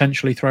was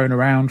potentially thrown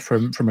around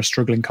from a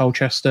struggling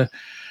Colchester.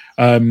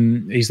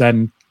 He's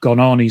then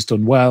gone on, he's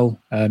done well.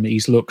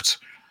 He's looked,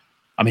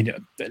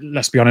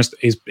 let's be honest,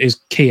 his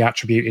key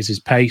attribute is his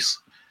pace.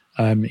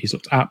 He's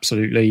looked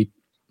absolutely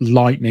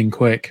lightning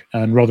quick,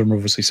 and Rotherham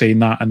obviously seen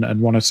that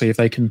and want to see if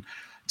they can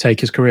take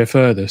his career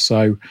further.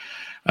 So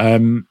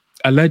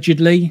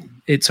allegedly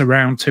it's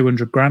around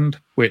 200 grand,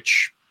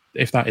 which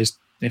if that is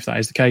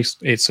the case,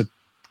 it's a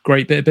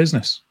great bit of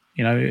business.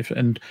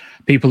 And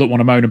people that want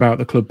to moan about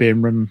the club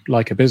being run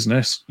like a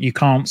business, you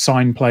can't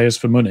sign players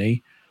for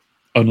money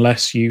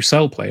unless you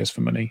sell players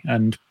for money.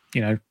 And,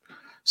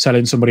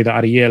 selling somebody that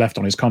had a year left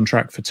on his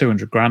contract for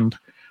 200 grand,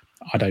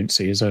 I don't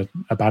see as a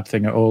bad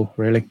thing at all,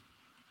 really.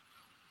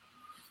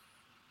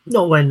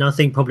 Not when I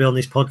think probably on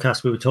this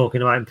podcast we were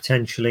talking about him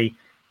potentially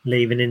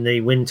leaving in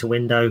the winter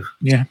window.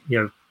 Yeah.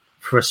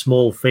 For a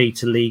small fee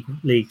to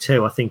League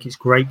Two. I think it's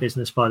great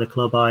business by the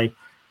club. I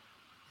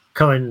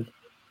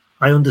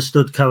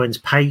understood Cohen's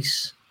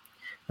pace.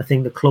 I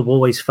think the club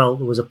always felt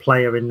there was a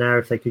player in there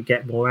if they could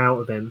get more out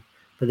of him.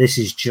 But this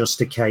is just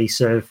a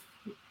case of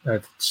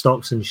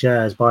stocks and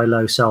shares, buy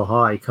low, sell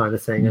high kind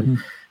of thing. And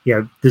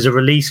there's a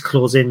release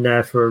clause in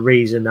there for a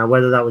reason. Now,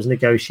 whether that was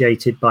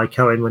negotiated by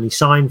Cohen when he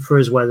signed for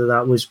us, whether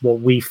that was what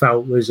we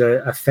felt was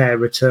a fair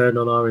return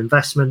on our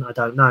investment, I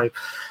don't know.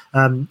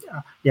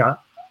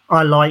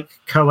 I like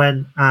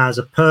Cohen as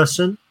a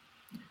person.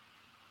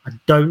 I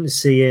don't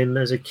see him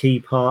as a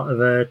key part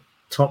of a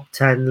top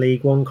 10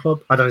 League One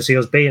club. I don't see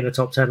us being a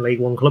top 10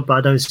 League One club, but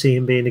I don't see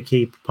him being a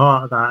key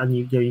part of that. And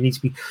you need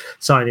to be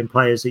signing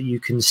players that you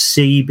can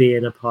see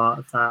being a part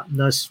of that. And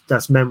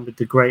that's meant with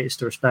the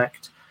greatest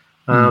respect.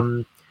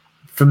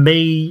 For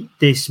me,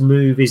 this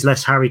move is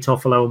less Harry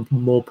Toffolo and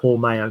more Paul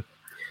Mayo.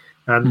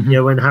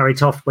 When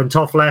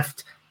Toff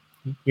left,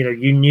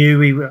 you knew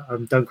he.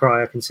 Don't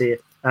cry, I can see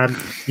it.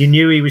 You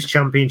knew he was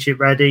Championship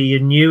ready. You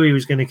knew he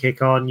was going to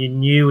kick on. You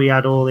knew he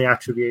had all the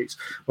attributes.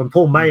 When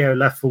Paul Mayo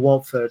left for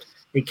Watford,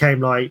 it came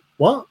like,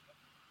 what?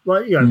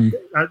 Well,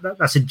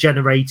 that's a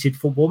generated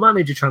football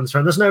manager transfer.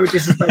 And there's no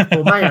disrespect to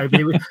Paul Mayo, but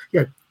it was,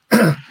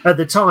 at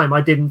the time,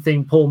 I didn't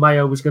think Paul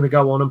Mayo was going to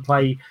go on and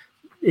play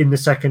in the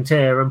second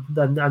tier,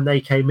 and they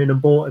came in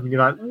and bought him, and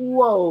you're like,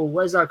 whoa,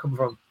 where's that come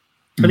from?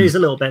 And it was a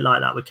little bit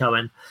like that with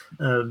Cohen.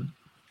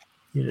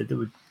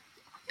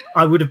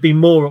 I would have been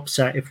more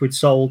upset if we'd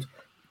sold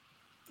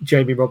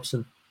Jamie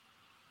Robson,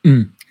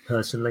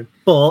 personally.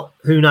 But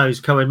who knows?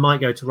 Cohen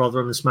might go to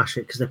Rotherham and smash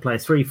it because they play a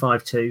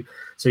 3-5-2,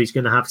 so he's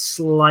going to have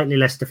slightly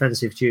less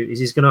defensive duties.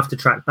 He's going to have to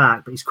track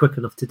back, but he's quick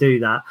enough to do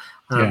that.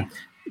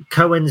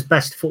 Cohen's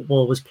best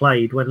football was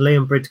played when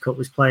Liam Bridcut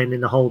was playing in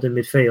the holding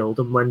midfield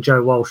and when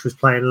Joe Walsh was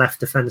playing left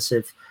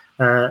defensive,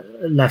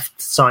 left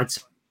side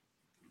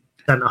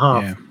centre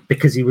half,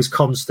 because he was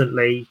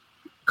constantly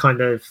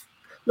kind of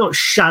not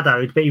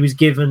shadowed, but he was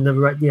given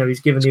he's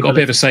got a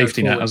bit of a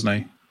safety net, hasn't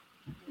he?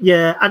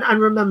 Yeah,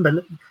 and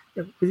remember,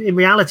 in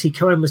reality,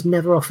 Cohen was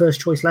never our first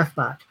choice left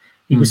back.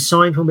 He was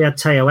signed when we had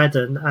Theo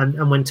Eden,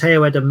 and when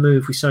Theo Eden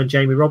moved, we signed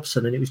Jamie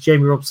Robson, and it was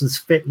Jamie Robson's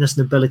fitness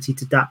and ability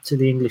to adapt to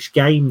the English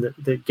game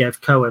that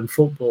gave Cohen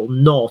football,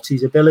 not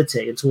his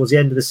ability. And towards the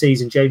end of the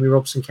season, Jamie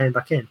Robson came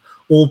back in,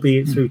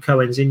 albeit through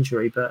Cohen's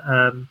injury. But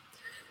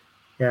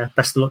yeah,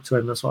 best of luck to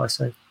him. That's what I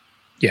say.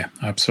 Yeah,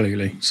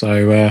 absolutely.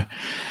 So,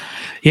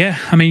 yeah,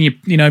 I mean,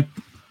 you know,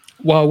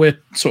 while we're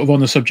sort of on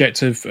the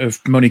subject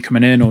of money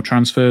coming in or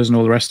transfers and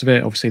all the rest of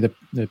it, obviously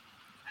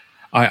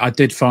I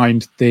did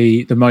find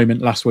the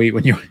moment last week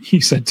when you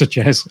said to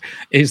Jez,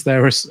 is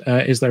there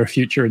a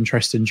future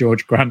interest in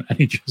George Grant? And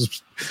he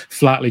just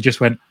flatly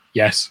just went,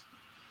 yes.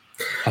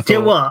 Do you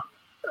know what?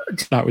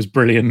 That was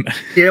brilliant.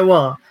 Do you know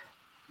what?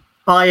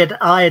 I had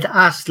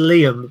asked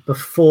Liam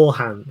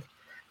beforehand,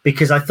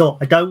 because I thought,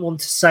 I don't want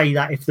to say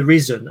that if there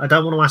isn't. I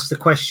don't want to ask the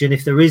question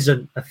if there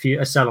isn't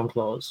a sell-on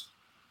clause,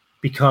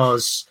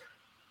 because,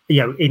 you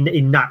know,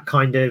 in that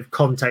kind of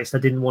context, I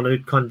didn't want to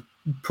kind of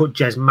put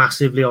Jez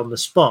massively on the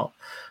spot.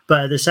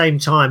 But at the same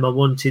time, I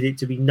wanted it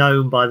to be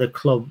known by the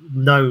club,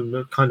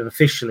 known kind of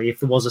officially, if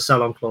there was a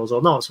sell-on clause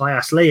or not. So I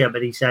asked Liam,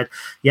 and he said,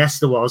 yes,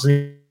 there was.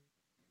 And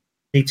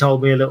he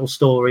told me a little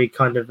story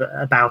kind of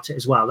about it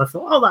as well. And I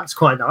thought, oh, that's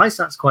quite nice.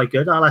 That's quite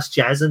good. I'll ask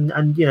Jez,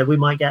 and you know, we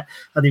might get.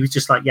 And he was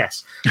just like,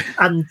 yes.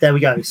 And there we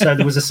go. So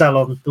there was a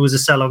sell-on. There was a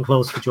sell-on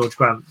clause for George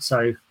Grant.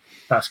 So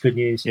that's good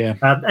news. Yeah.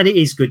 And it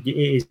is good.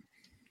 It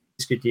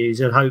is good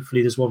news. And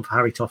hopefully there's one for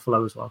Harry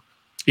Toffolo as well.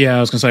 Yeah,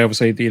 I was going to say,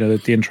 obviously, you know,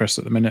 the interest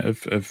at the minute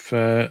of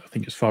I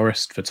think it's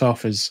Forest for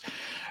Toff is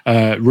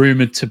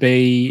rumoured to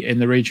be in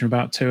the region of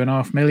about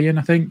 2.5 million,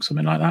 I think,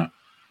 something like that.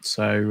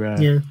 So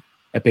yeah,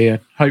 it'd be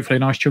hopefully a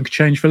nice chunk of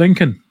change for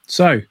Lincoln.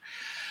 So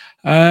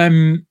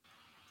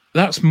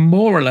that's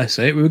more or less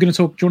it. We were going to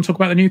talk. Do you want to talk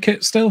about the new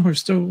kit still?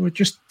 We're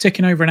just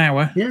ticking over an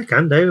hour. Yeah,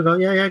 can do.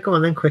 Yeah, go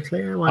on then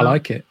quickly. Yeah, I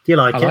like it. Do you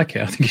like it? I like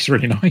it. I think it's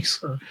really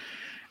nice.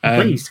 I'm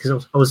pleased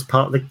because I was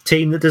part of the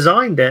team that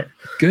designed it.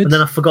 Good. And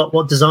then I forgot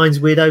what designs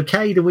we'd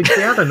okayed and which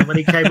we hadn't. And when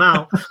he came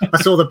out,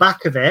 I saw the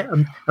back of it,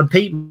 and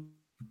Pete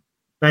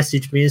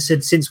messaged me and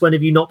said, "Since when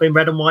have you not been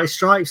red and white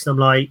stripes?" And I'm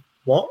like,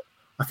 "What?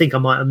 I think I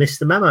might have missed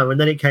the memo." And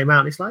then it came out,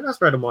 and it's like, "That's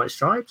red and white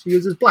stripes." He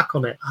goes, "There's black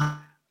on it."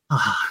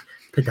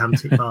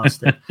 Pedantic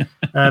bastard.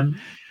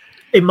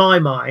 In my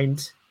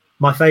mind,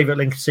 my favourite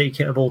Lincoln City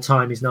kit of all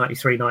time is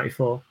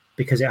 93-94.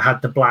 Because it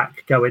had the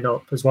black going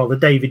up as well. The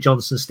David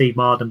Johnson, Steve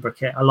Mardenborough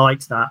kit, I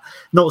liked that.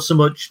 Not so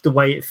much the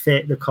way it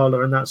fit, the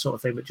collar and that sort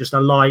of thing, but just I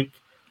like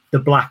the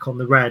black on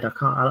the red.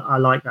 I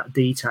like that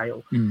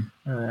detail.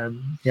 Yeah,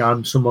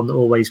 I'm someone that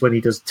always, when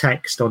he does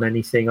text on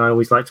anything, I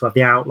always like to have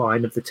the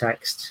outline of the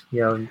text,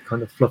 you know, and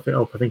kind of fluff it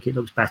up. I think it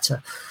looks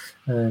better.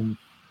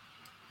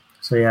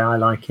 So yeah, I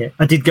like it.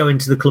 I did go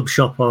into the club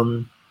shop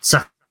on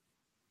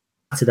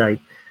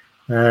Saturday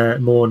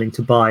morning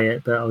to buy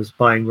it, but I was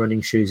buying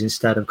running shoes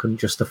instead and couldn't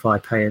justify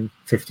paying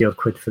 50 odd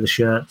quid for the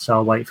shirt, so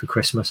I'll wait for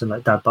Christmas and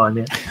let Dad buy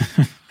me it.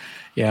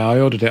 Yeah, I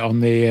ordered it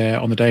on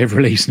the day of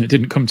release, and it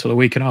didn't come till a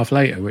week and a half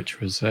later, which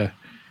was I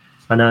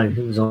know it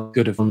was on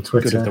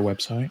Twitter, good of the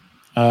website.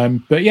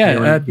 But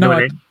yeah,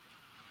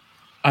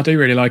 I do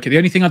really like it. The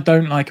only thing I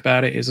don't like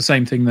about it is the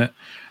same thing that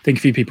I think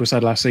a few people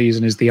said last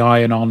season, is the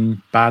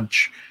iron-on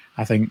badge.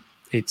 I think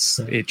it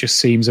just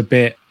seems a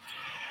bit.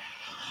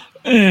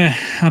 I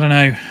don't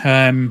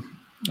know.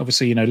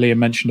 Obviously, you know, Liam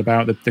mentioned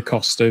about the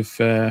cost of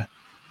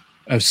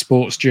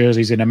sports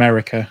jerseys in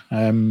America,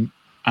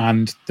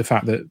 and the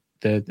fact that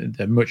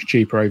they're much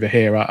cheaper over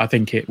here. I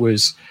think it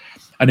was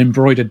an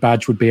embroidered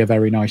badge would be a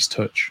very nice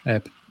touch,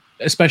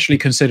 especially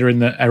considering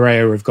that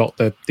Areo have got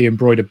the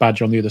embroidered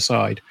badge on the other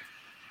side.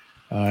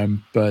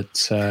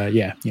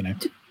 Yeah, you know,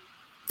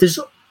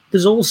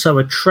 there's also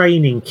a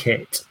training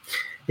kit.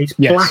 It's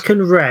black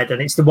and red,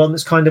 and it's the one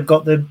that's kind of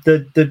got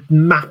the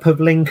map of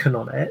Lincoln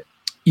on it.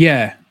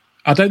 Yeah.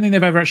 I don't think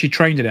they've ever actually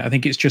trained in it. I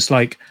think it's just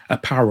like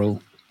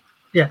apparel.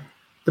 Yeah.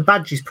 The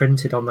badge is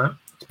printed on that.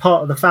 It's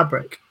part of the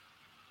fabric.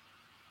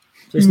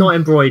 So it's not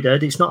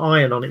embroidered. It's not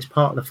iron-on. It's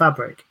part of the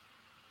fabric.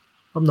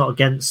 I'm not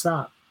against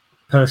that,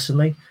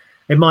 personally.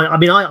 I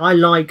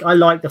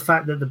like the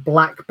fact that the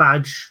black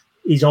badge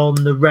is on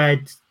the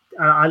red.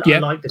 I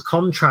like the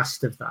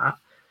contrast of that.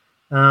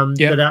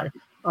 But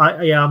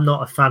I'm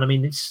not a fan. I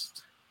mean, it's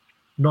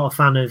not a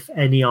fan of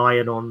any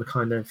iron-on the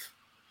kind of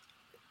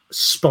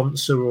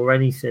sponsor or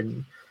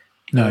anything.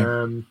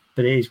 No.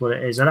 But it is what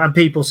it is. And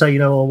people say, you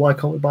know, oh, why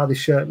can't we buy this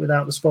shirt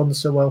without the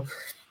sponsor? Well,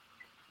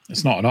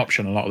 it's not an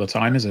option a lot of the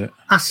time, is it?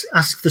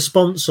 Ask the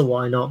sponsor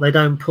why not. They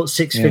don't put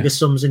six-figure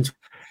sums into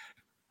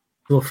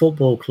a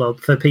football club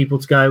for people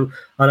to go,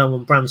 I don't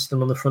want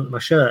Branston on the front of my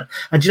shirt.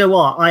 And do you know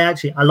what?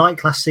 I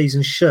like last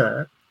season's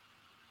shirt,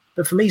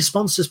 but for me,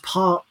 sponsor's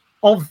part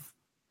of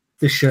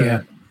the shirt.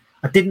 Yeah.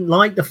 I didn't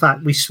like the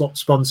fact we swapped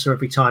sponsor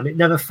every time. It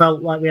never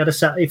felt like we had a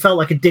set. It felt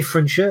like a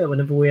different shirt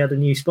whenever we had a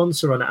new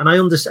sponsor on it. And I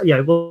understand, you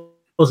know, it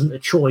wasn't a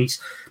choice,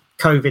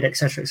 COVID,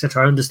 etc.,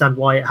 etc. I understand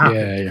why it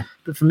happened. Yeah.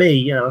 But for me,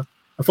 you know,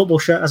 a football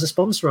shirt has a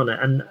sponsor on it,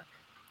 and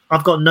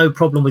I've got no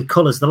problem with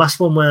colours. The last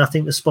one where I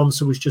think the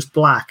sponsor was just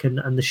black and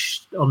on the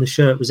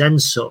shirt was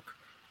NSUK,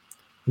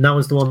 and that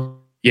was the one.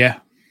 Yeah,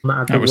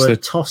 that had the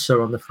word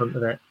tosser on the front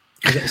of it.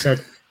 It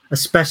said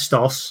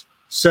asbestos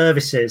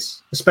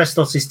services.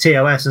 Asbestos is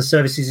TOS and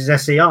services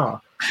is SER.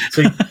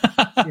 So,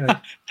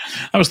 that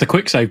was the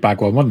quick save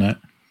bag one, wasn't it?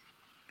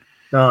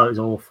 Oh, it was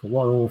awful.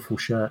 What an awful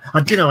shirt.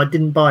 I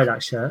didn't buy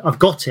that shirt. I've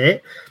got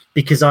it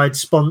because I'd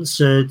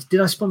sponsored.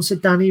 Did I sponsor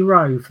Danny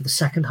Rowe for the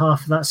second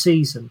half of that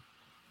season?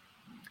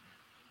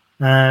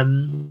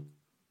 Does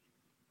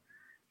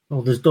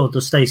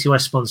Stacey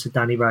West sponsored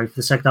Danny Rowe for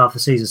the second half of the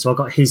season? So I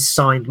got his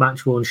signed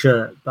match-worn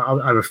shirt, but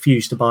I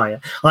refused to buy it.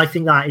 I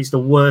think that is the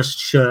worst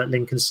shirt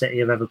Lincoln City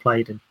have ever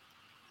played in.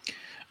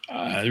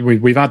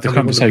 We've had the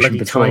conversation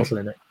before.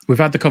 We've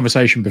had the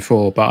conversation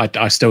before, but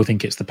I still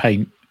think it's the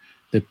paint,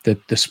 the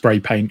spray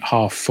paint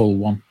half full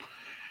one.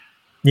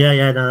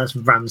 Yeah, no, that's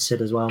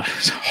rancid as well.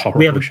 It's a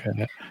horrible shirt.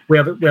 We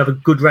have a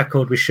good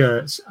record with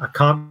shirts. I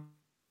can't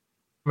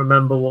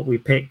remember what we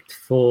picked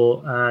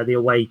for the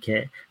away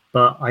kit,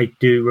 but I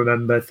do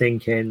remember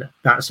thinking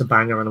that's a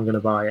banger and I'm going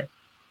to buy it.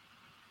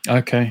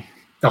 Okay.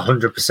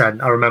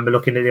 100%. I remember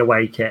looking at the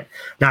away kit.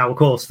 Now, of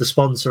course, the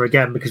sponsor,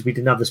 again, because we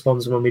didn't have the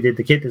sponsor when we did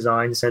the kit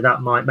design, so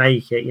that might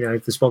make it,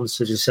 if the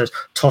sponsor just says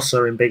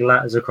Tosser in big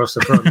letters across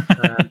the front,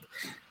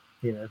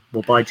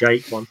 we'll buy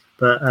Jake one.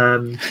 But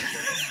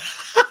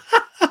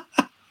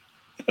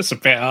that's a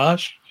bit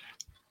harsh.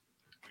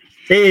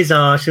 It is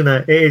harsh, isn't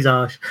it? It is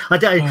harsh. I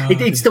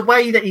don't. It's the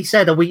way that he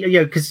said.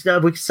 Because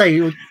we could say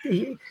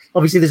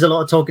obviously there's a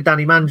lot of talk of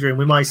Danny Mandarin.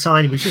 We might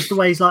sign him. It's just the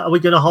way he's like, are we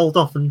going to hold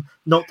off and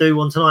not do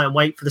one tonight and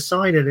wait for the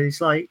signing? And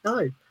he's like,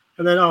 no.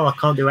 And then, I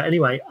can't do it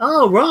anyway.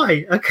 Oh,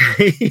 right,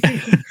 okay.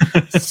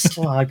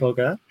 Sly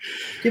bugger.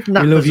 We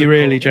love you,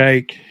 really,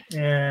 Jake.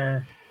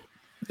 Yeah.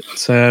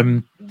 It's,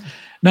 no,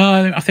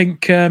 I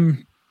think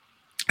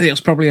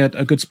it's probably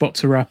a good spot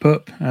to wrap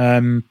up.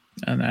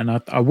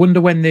 And I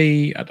wonder when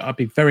I'd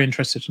be very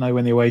interested to know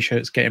when the away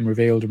shirt's getting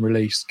revealed and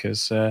released,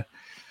 because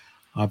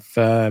I'm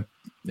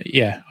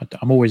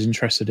always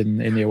interested in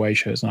the away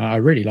shirts, and I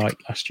really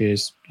liked last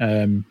year's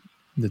the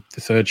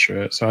third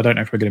shirt. So I don't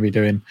know if we're going to be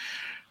doing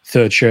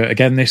third shirt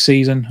again this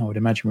season. I would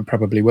imagine we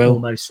probably will.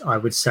 Almost, I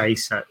would say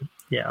so.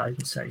 Yeah, I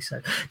would say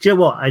so. Do you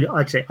know what?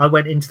 I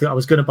went into I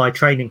was going to buy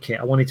training kit.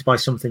 I wanted to buy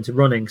something to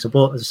running. So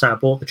I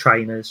bought the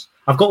trainers.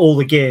 I've got all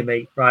the gear,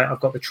 mate, right? I've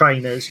got the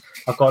trainers.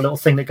 I've got a little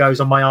thing that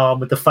goes on my arm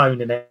with the phone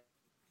in it.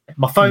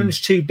 My phone's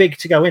too big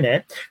to go in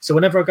it. So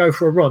whenever I go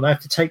for a run, I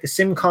have to take the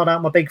SIM card out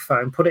of my big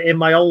phone, put it in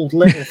my old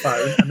little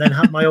phone, and then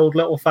have my old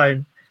little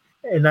phone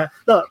in there.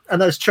 Look, and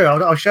that's true.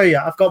 I'll show you.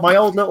 I've got my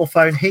old little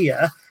phone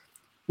here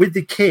with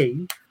the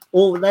key.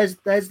 There's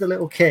the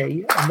little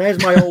key, and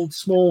there's my old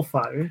small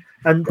phone.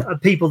 And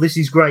people, this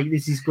is great.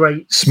 This is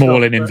great. Small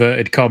stuff, in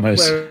inverted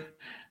commas.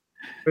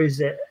 Where is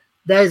it?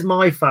 There's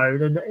my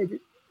phone, and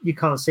you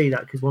can't see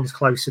that because one's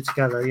closer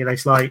together.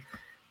 It's like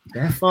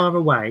they're far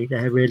away.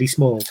 They're really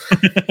small.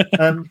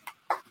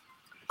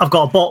 I've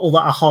got a bottle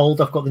that I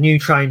hold. I've got the new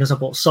trainers. I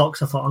bought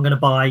socks. I thought I'm going to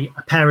buy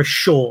a pair of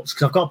shorts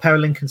because I've got a pair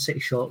of Lincoln City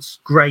shorts,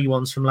 grey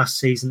ones from last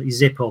season that you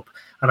zip up.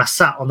 And I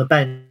sat on the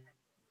bench.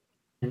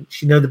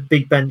 The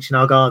big bench in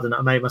our garden that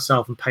I made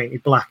myself and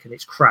painted black, and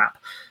it's crap.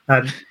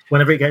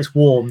 Whenever it gets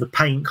warm, the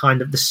paint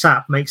the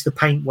sap makes the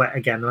paint wet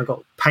again, and I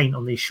got paint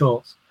on these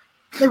shorts.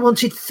 They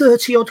wanted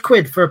 30 odd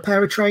quid for a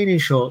pair of training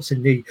shorts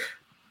in the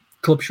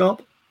club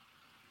shop.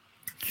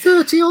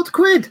 30 odd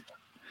quid.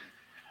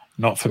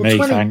 Not for me,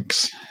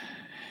 thanks.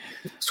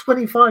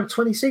 25,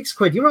 26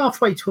 quid. You're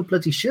halfway to a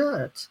bloody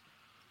shirt.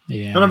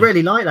 Yeah. And I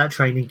really like that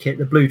training kit,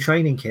 the blue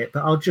training kit,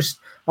 but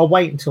I'll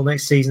wait until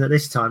next season at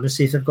this time and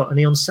see if they've got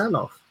any on sell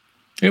off.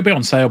 It'll be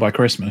on sale by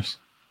Christmas.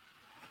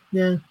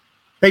 Yeah.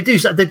 They do.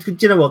 Do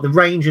you know what? The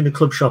range in the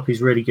club shop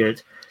is really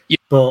good. Yeah.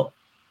 But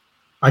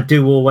I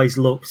do always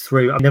look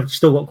through. I've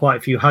still got quite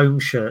a few home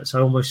shirts. I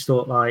almost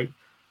thought I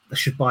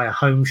should buy a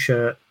home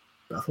shirt.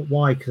 I thought,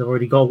 why? Because I've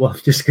already got one,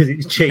 just because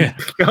it's cheap. Yeah.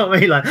 You know what I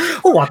mean?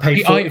 I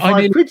paid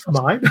 45 quid for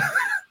mine.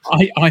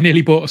 I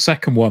nearly bought a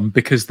second one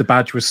because the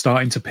badge was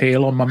starting to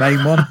peel on my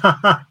main one.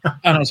 And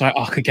I was like,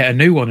 I could get a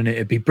new one and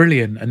it'd be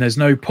brilliant. And there's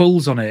no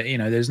pulls on it.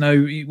 There's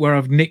no where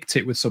I've nicked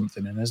it with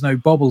something and there's no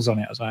bobbles on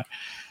it. I was like,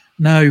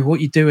 no, what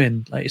are you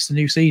doing? It's the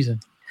new season.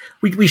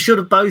 We should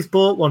have both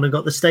bought one and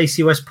got the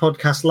Stacey West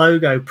podcast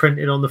logo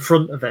printed on the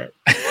front of it.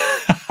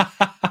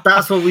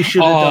 That's what we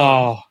should have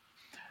done.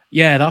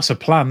 Yeah, that's a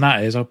plan.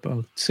 That is.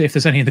 I'll see if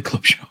there's any in the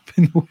club shop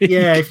in the week.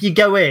 Yeah, if you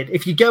go in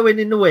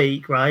the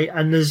week, right?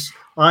 And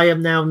I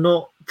am now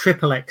not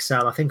triple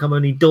XL. I think I'm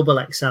only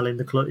double XL in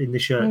the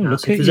shirt now.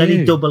 So if there's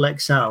any double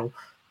XL,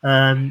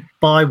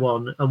 buy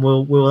one and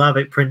we'll have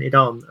it printed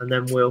on, and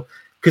then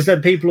because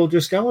then people will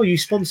just go, "Oh, you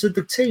sponsored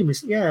the team."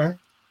 Yeah,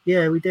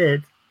 we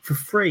did for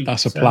free.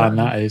 That's a plan.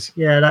 That is.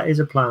 Yeah, that is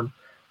a plan.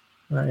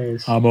 That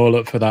is. I'm all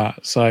up for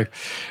that. So,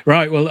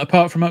 right. Well,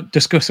 apart from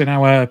discussing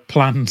our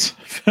plans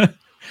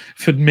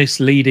for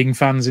misleading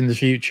fans in the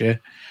future,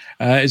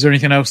 is there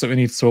anything else that we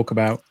need to talk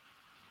about?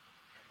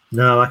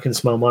 No, I can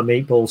smell my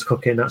meatballs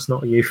cooking. That's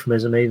not a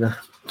euphemism either.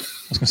 I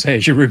was going to say,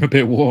 is your room a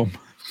bit warm?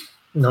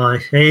 No,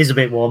 it is a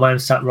bit warm. I'm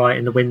sat right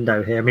in the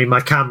window here. I mean,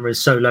 my camera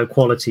is so low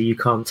quality you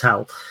can't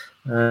tell.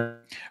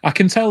 I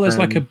can tell there's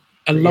like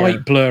a a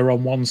light blur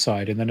on one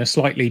side and then a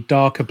slightly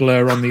darker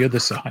blur on the other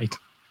side.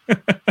 It's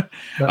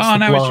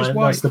just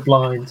white. That's the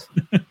blind.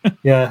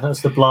 Yeah,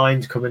 that's the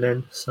blind coming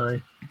in. So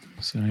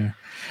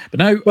but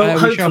no,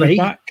 we shall be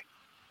back.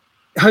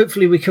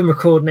 Hopefully we can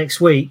record next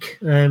week.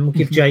 We'll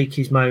give Jake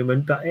his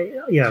moment, but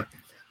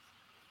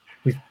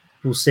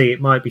we'll see.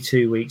 It might be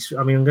 2 weeks.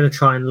 I mean, I'm going to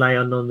try and lay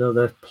on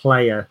another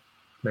player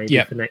maybe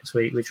for next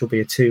week, which will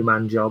be a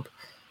 2-man job.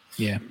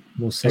 Yeah,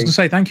 we'll see. I was going to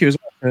say thank you as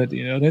well. I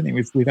don't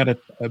think we've had a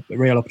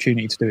real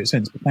opportunity to do it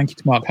since, but thank you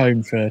to Mark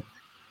Hone for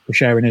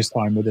sharing his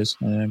time with us,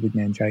 with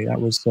me and Jake. That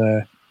was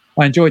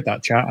I enjoyed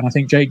that chat, and I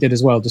think Jake did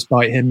as well,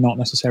 despite him not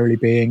necessarily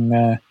being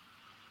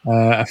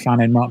a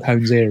fan in Mark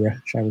Hone's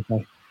era, shall we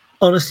say.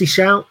 Honestly,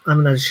 shout! I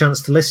haven't had a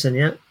chance to listen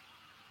yet.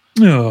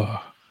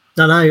 Oh.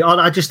 No,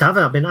 I just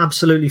haven't. I've been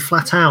absolutely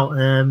flat out.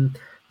 And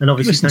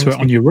obviously, listen to it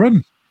on your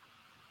run.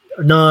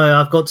 No,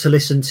 I've got to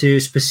listen to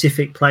a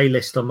specific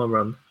playlist on my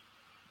run.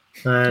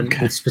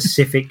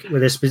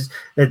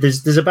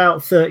 There's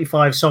about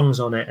 35 songs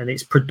on it, and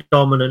it's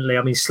predominantly,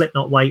 I mean,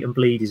 Slipknot, Wait and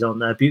Bleed is on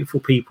there. Beautiful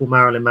People,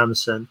 Marilyn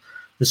Manson.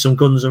 There's some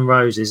Guns N'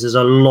 Roses. There's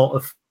a lot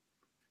of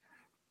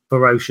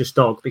Ferocious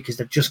Dog because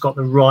they've just got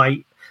the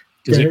right.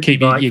 Does it keep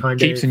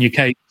keeps in your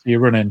cake so you're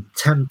running?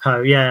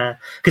 Tempo, yeah.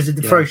 Because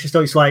the Ferocious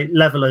Dog is like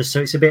Levelers,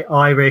 so it's a bit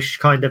Irish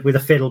kind of with a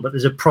fiddle, but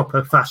there's a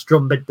proper fast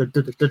drum bit.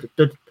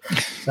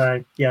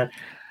 So, yeah.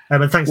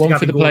 And thanks to Gavin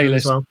for the Gordon playlist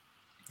as well.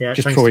 Yeah,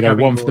 just before we go,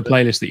 one for the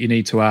playlist that you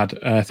need to add.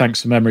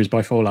 Thanks for Memories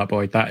by Fall Out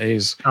Boy. That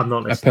is a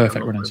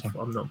perfect running song.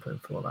 I'm not putting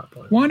Fall Out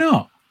Boy. Why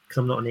not? Because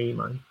I'm not an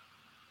emo.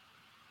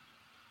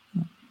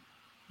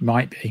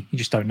 Might be. You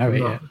just don't know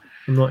it yet.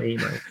 I'm not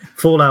emo.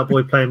 Fall Out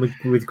Boy playing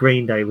with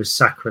Green Day was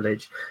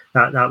sacrilege.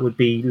 That would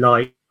be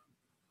like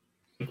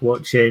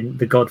watching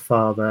The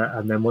Godfather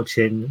and then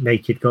watching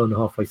Naked Gun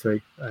halfway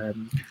through.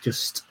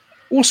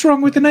 What's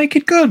wrong with the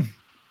Naked Gun?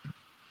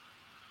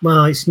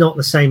 Well, it's not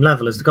the same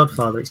level as The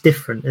Godfather. It's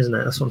different, isn't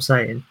it? That's what I'm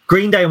saying.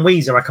 Green Day and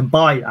Weezer, I can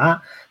buy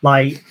that.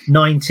 Like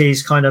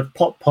 90s kind of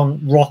pop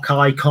punk rock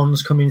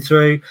icons coming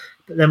through.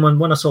 But then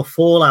when I saw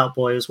Fall Out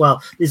Boy as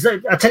well,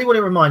 I tell you what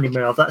it reminded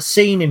me of, that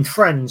scene in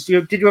Friends.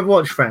 Did you ever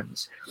watch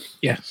Friends?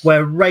 Yes.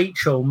 Where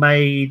Rachel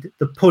made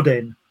the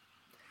pudding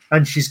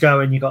and she's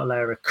going, you got a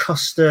layer of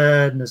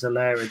custard and there's a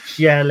layer of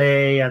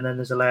jelly and then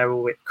there's a layer of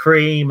whipped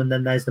cream and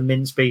then there's the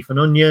minced beef and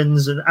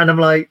onions. And I'm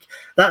like,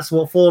 that's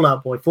what Fall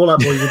Out Boy with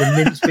the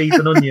minced beef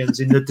and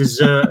onions in the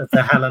dessert of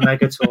the Hella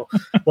Mega tour.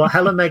 What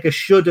Hella Mega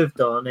should have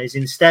done is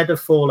instead of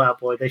Fall Out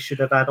Boy, they should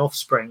have had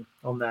Offspring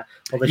on there,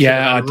 or they should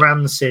have had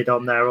Rancid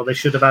on there, or they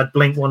should have had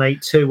Blink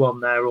 182 on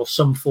there, or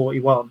Sum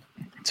 41.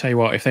 Tell you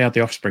what, if they had the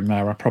Offspring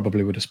there, I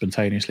probably would have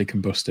spontaneously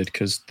combusted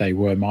because they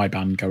were my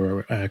band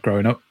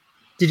growing up.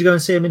 Did you go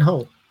and see them in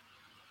Hull?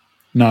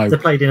 No. They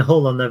played in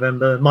Hull on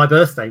November. My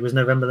birthday was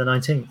November the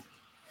 19th.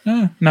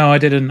 No, I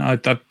didn't.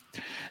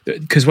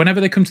 Because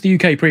whenever they come to the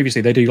UK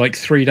previously, they do like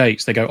 3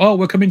 dates. They go, oh,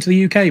 we're coming to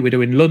the UK. We're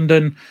doing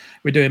London,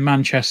 we're doing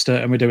Manchester,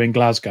 and we're doing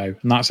Glasgow.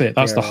 And that's it.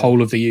 That's the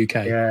whole of the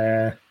UK.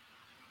 Yeah.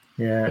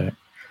 Anyway,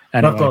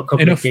 I've got a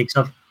couple of gigs.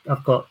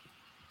 I've got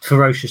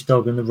Ferocious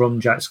Dog and the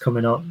Rumjacks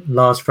coming up.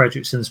 Lars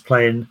Fredriksen's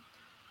playing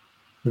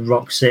the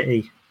Rock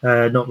City.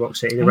 Not Rock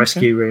City, the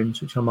Rescue Rooms,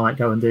 which I might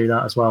go and do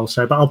that as well.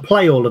 So, but I'll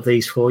play all of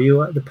these for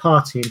you at the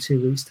party in 2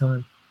 weeks'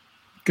 time.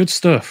 Good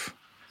stuff.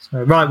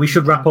 So, right, we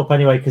should wrap up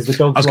anyway because the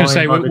dog's. I was going to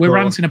say we're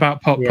ranting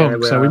about pop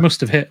punk, so we must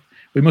have hit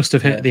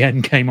the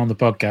end game on the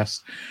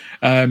podcast.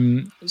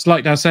 So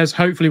like Dad says,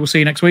 hopefully we'll see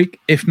you next week.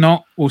 If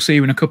not, we'll see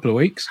you in a couple of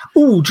weeks.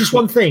 Oh, just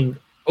one thing.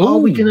 Are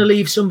we going to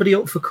leave somebody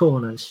up for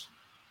corners?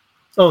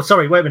 Oh,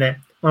 sorry, wait a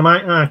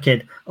minute.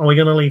 Kid. Are we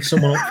going to leave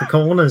someone up for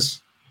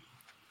corners?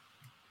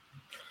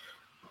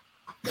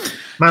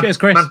 Cheers,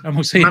 Chris, and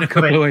we'll see you in a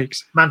couple of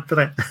weeks. Man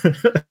for it.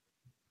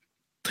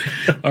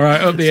 All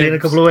right, up the See you in a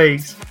couple of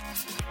weeks.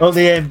 Up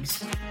the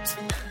Imps.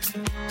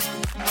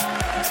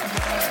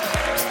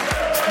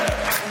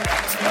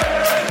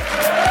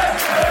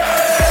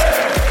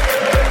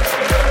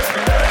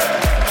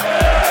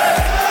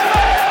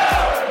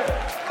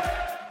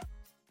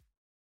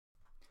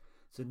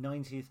 It's the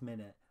 90th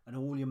minute, and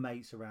all your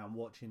mates around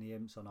watching the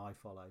Imps on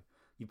iFollow.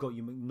 You've got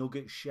your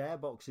McNugget share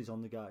boxes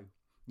on the go.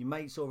 Your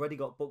mate's already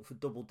got booked for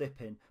double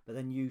dipping, but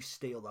then you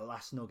steal the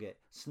last nugget,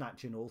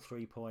 snatching all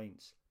 3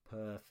 points.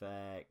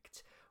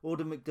 Perfect.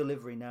 Order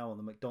McDelivery now on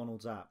the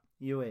McDonald's app.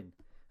 You in?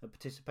 At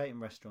participating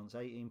restaurants,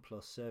 18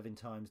 plus, serving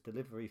times,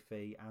 delivery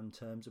fee and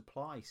terms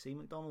apply. See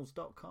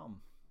mcdonalds.com.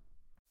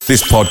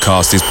 This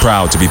podcast is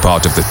proud to be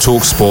part of the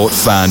TalkSport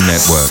Fan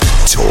Network.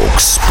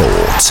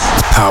 TalkSport.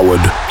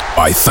 Powered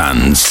by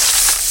fans.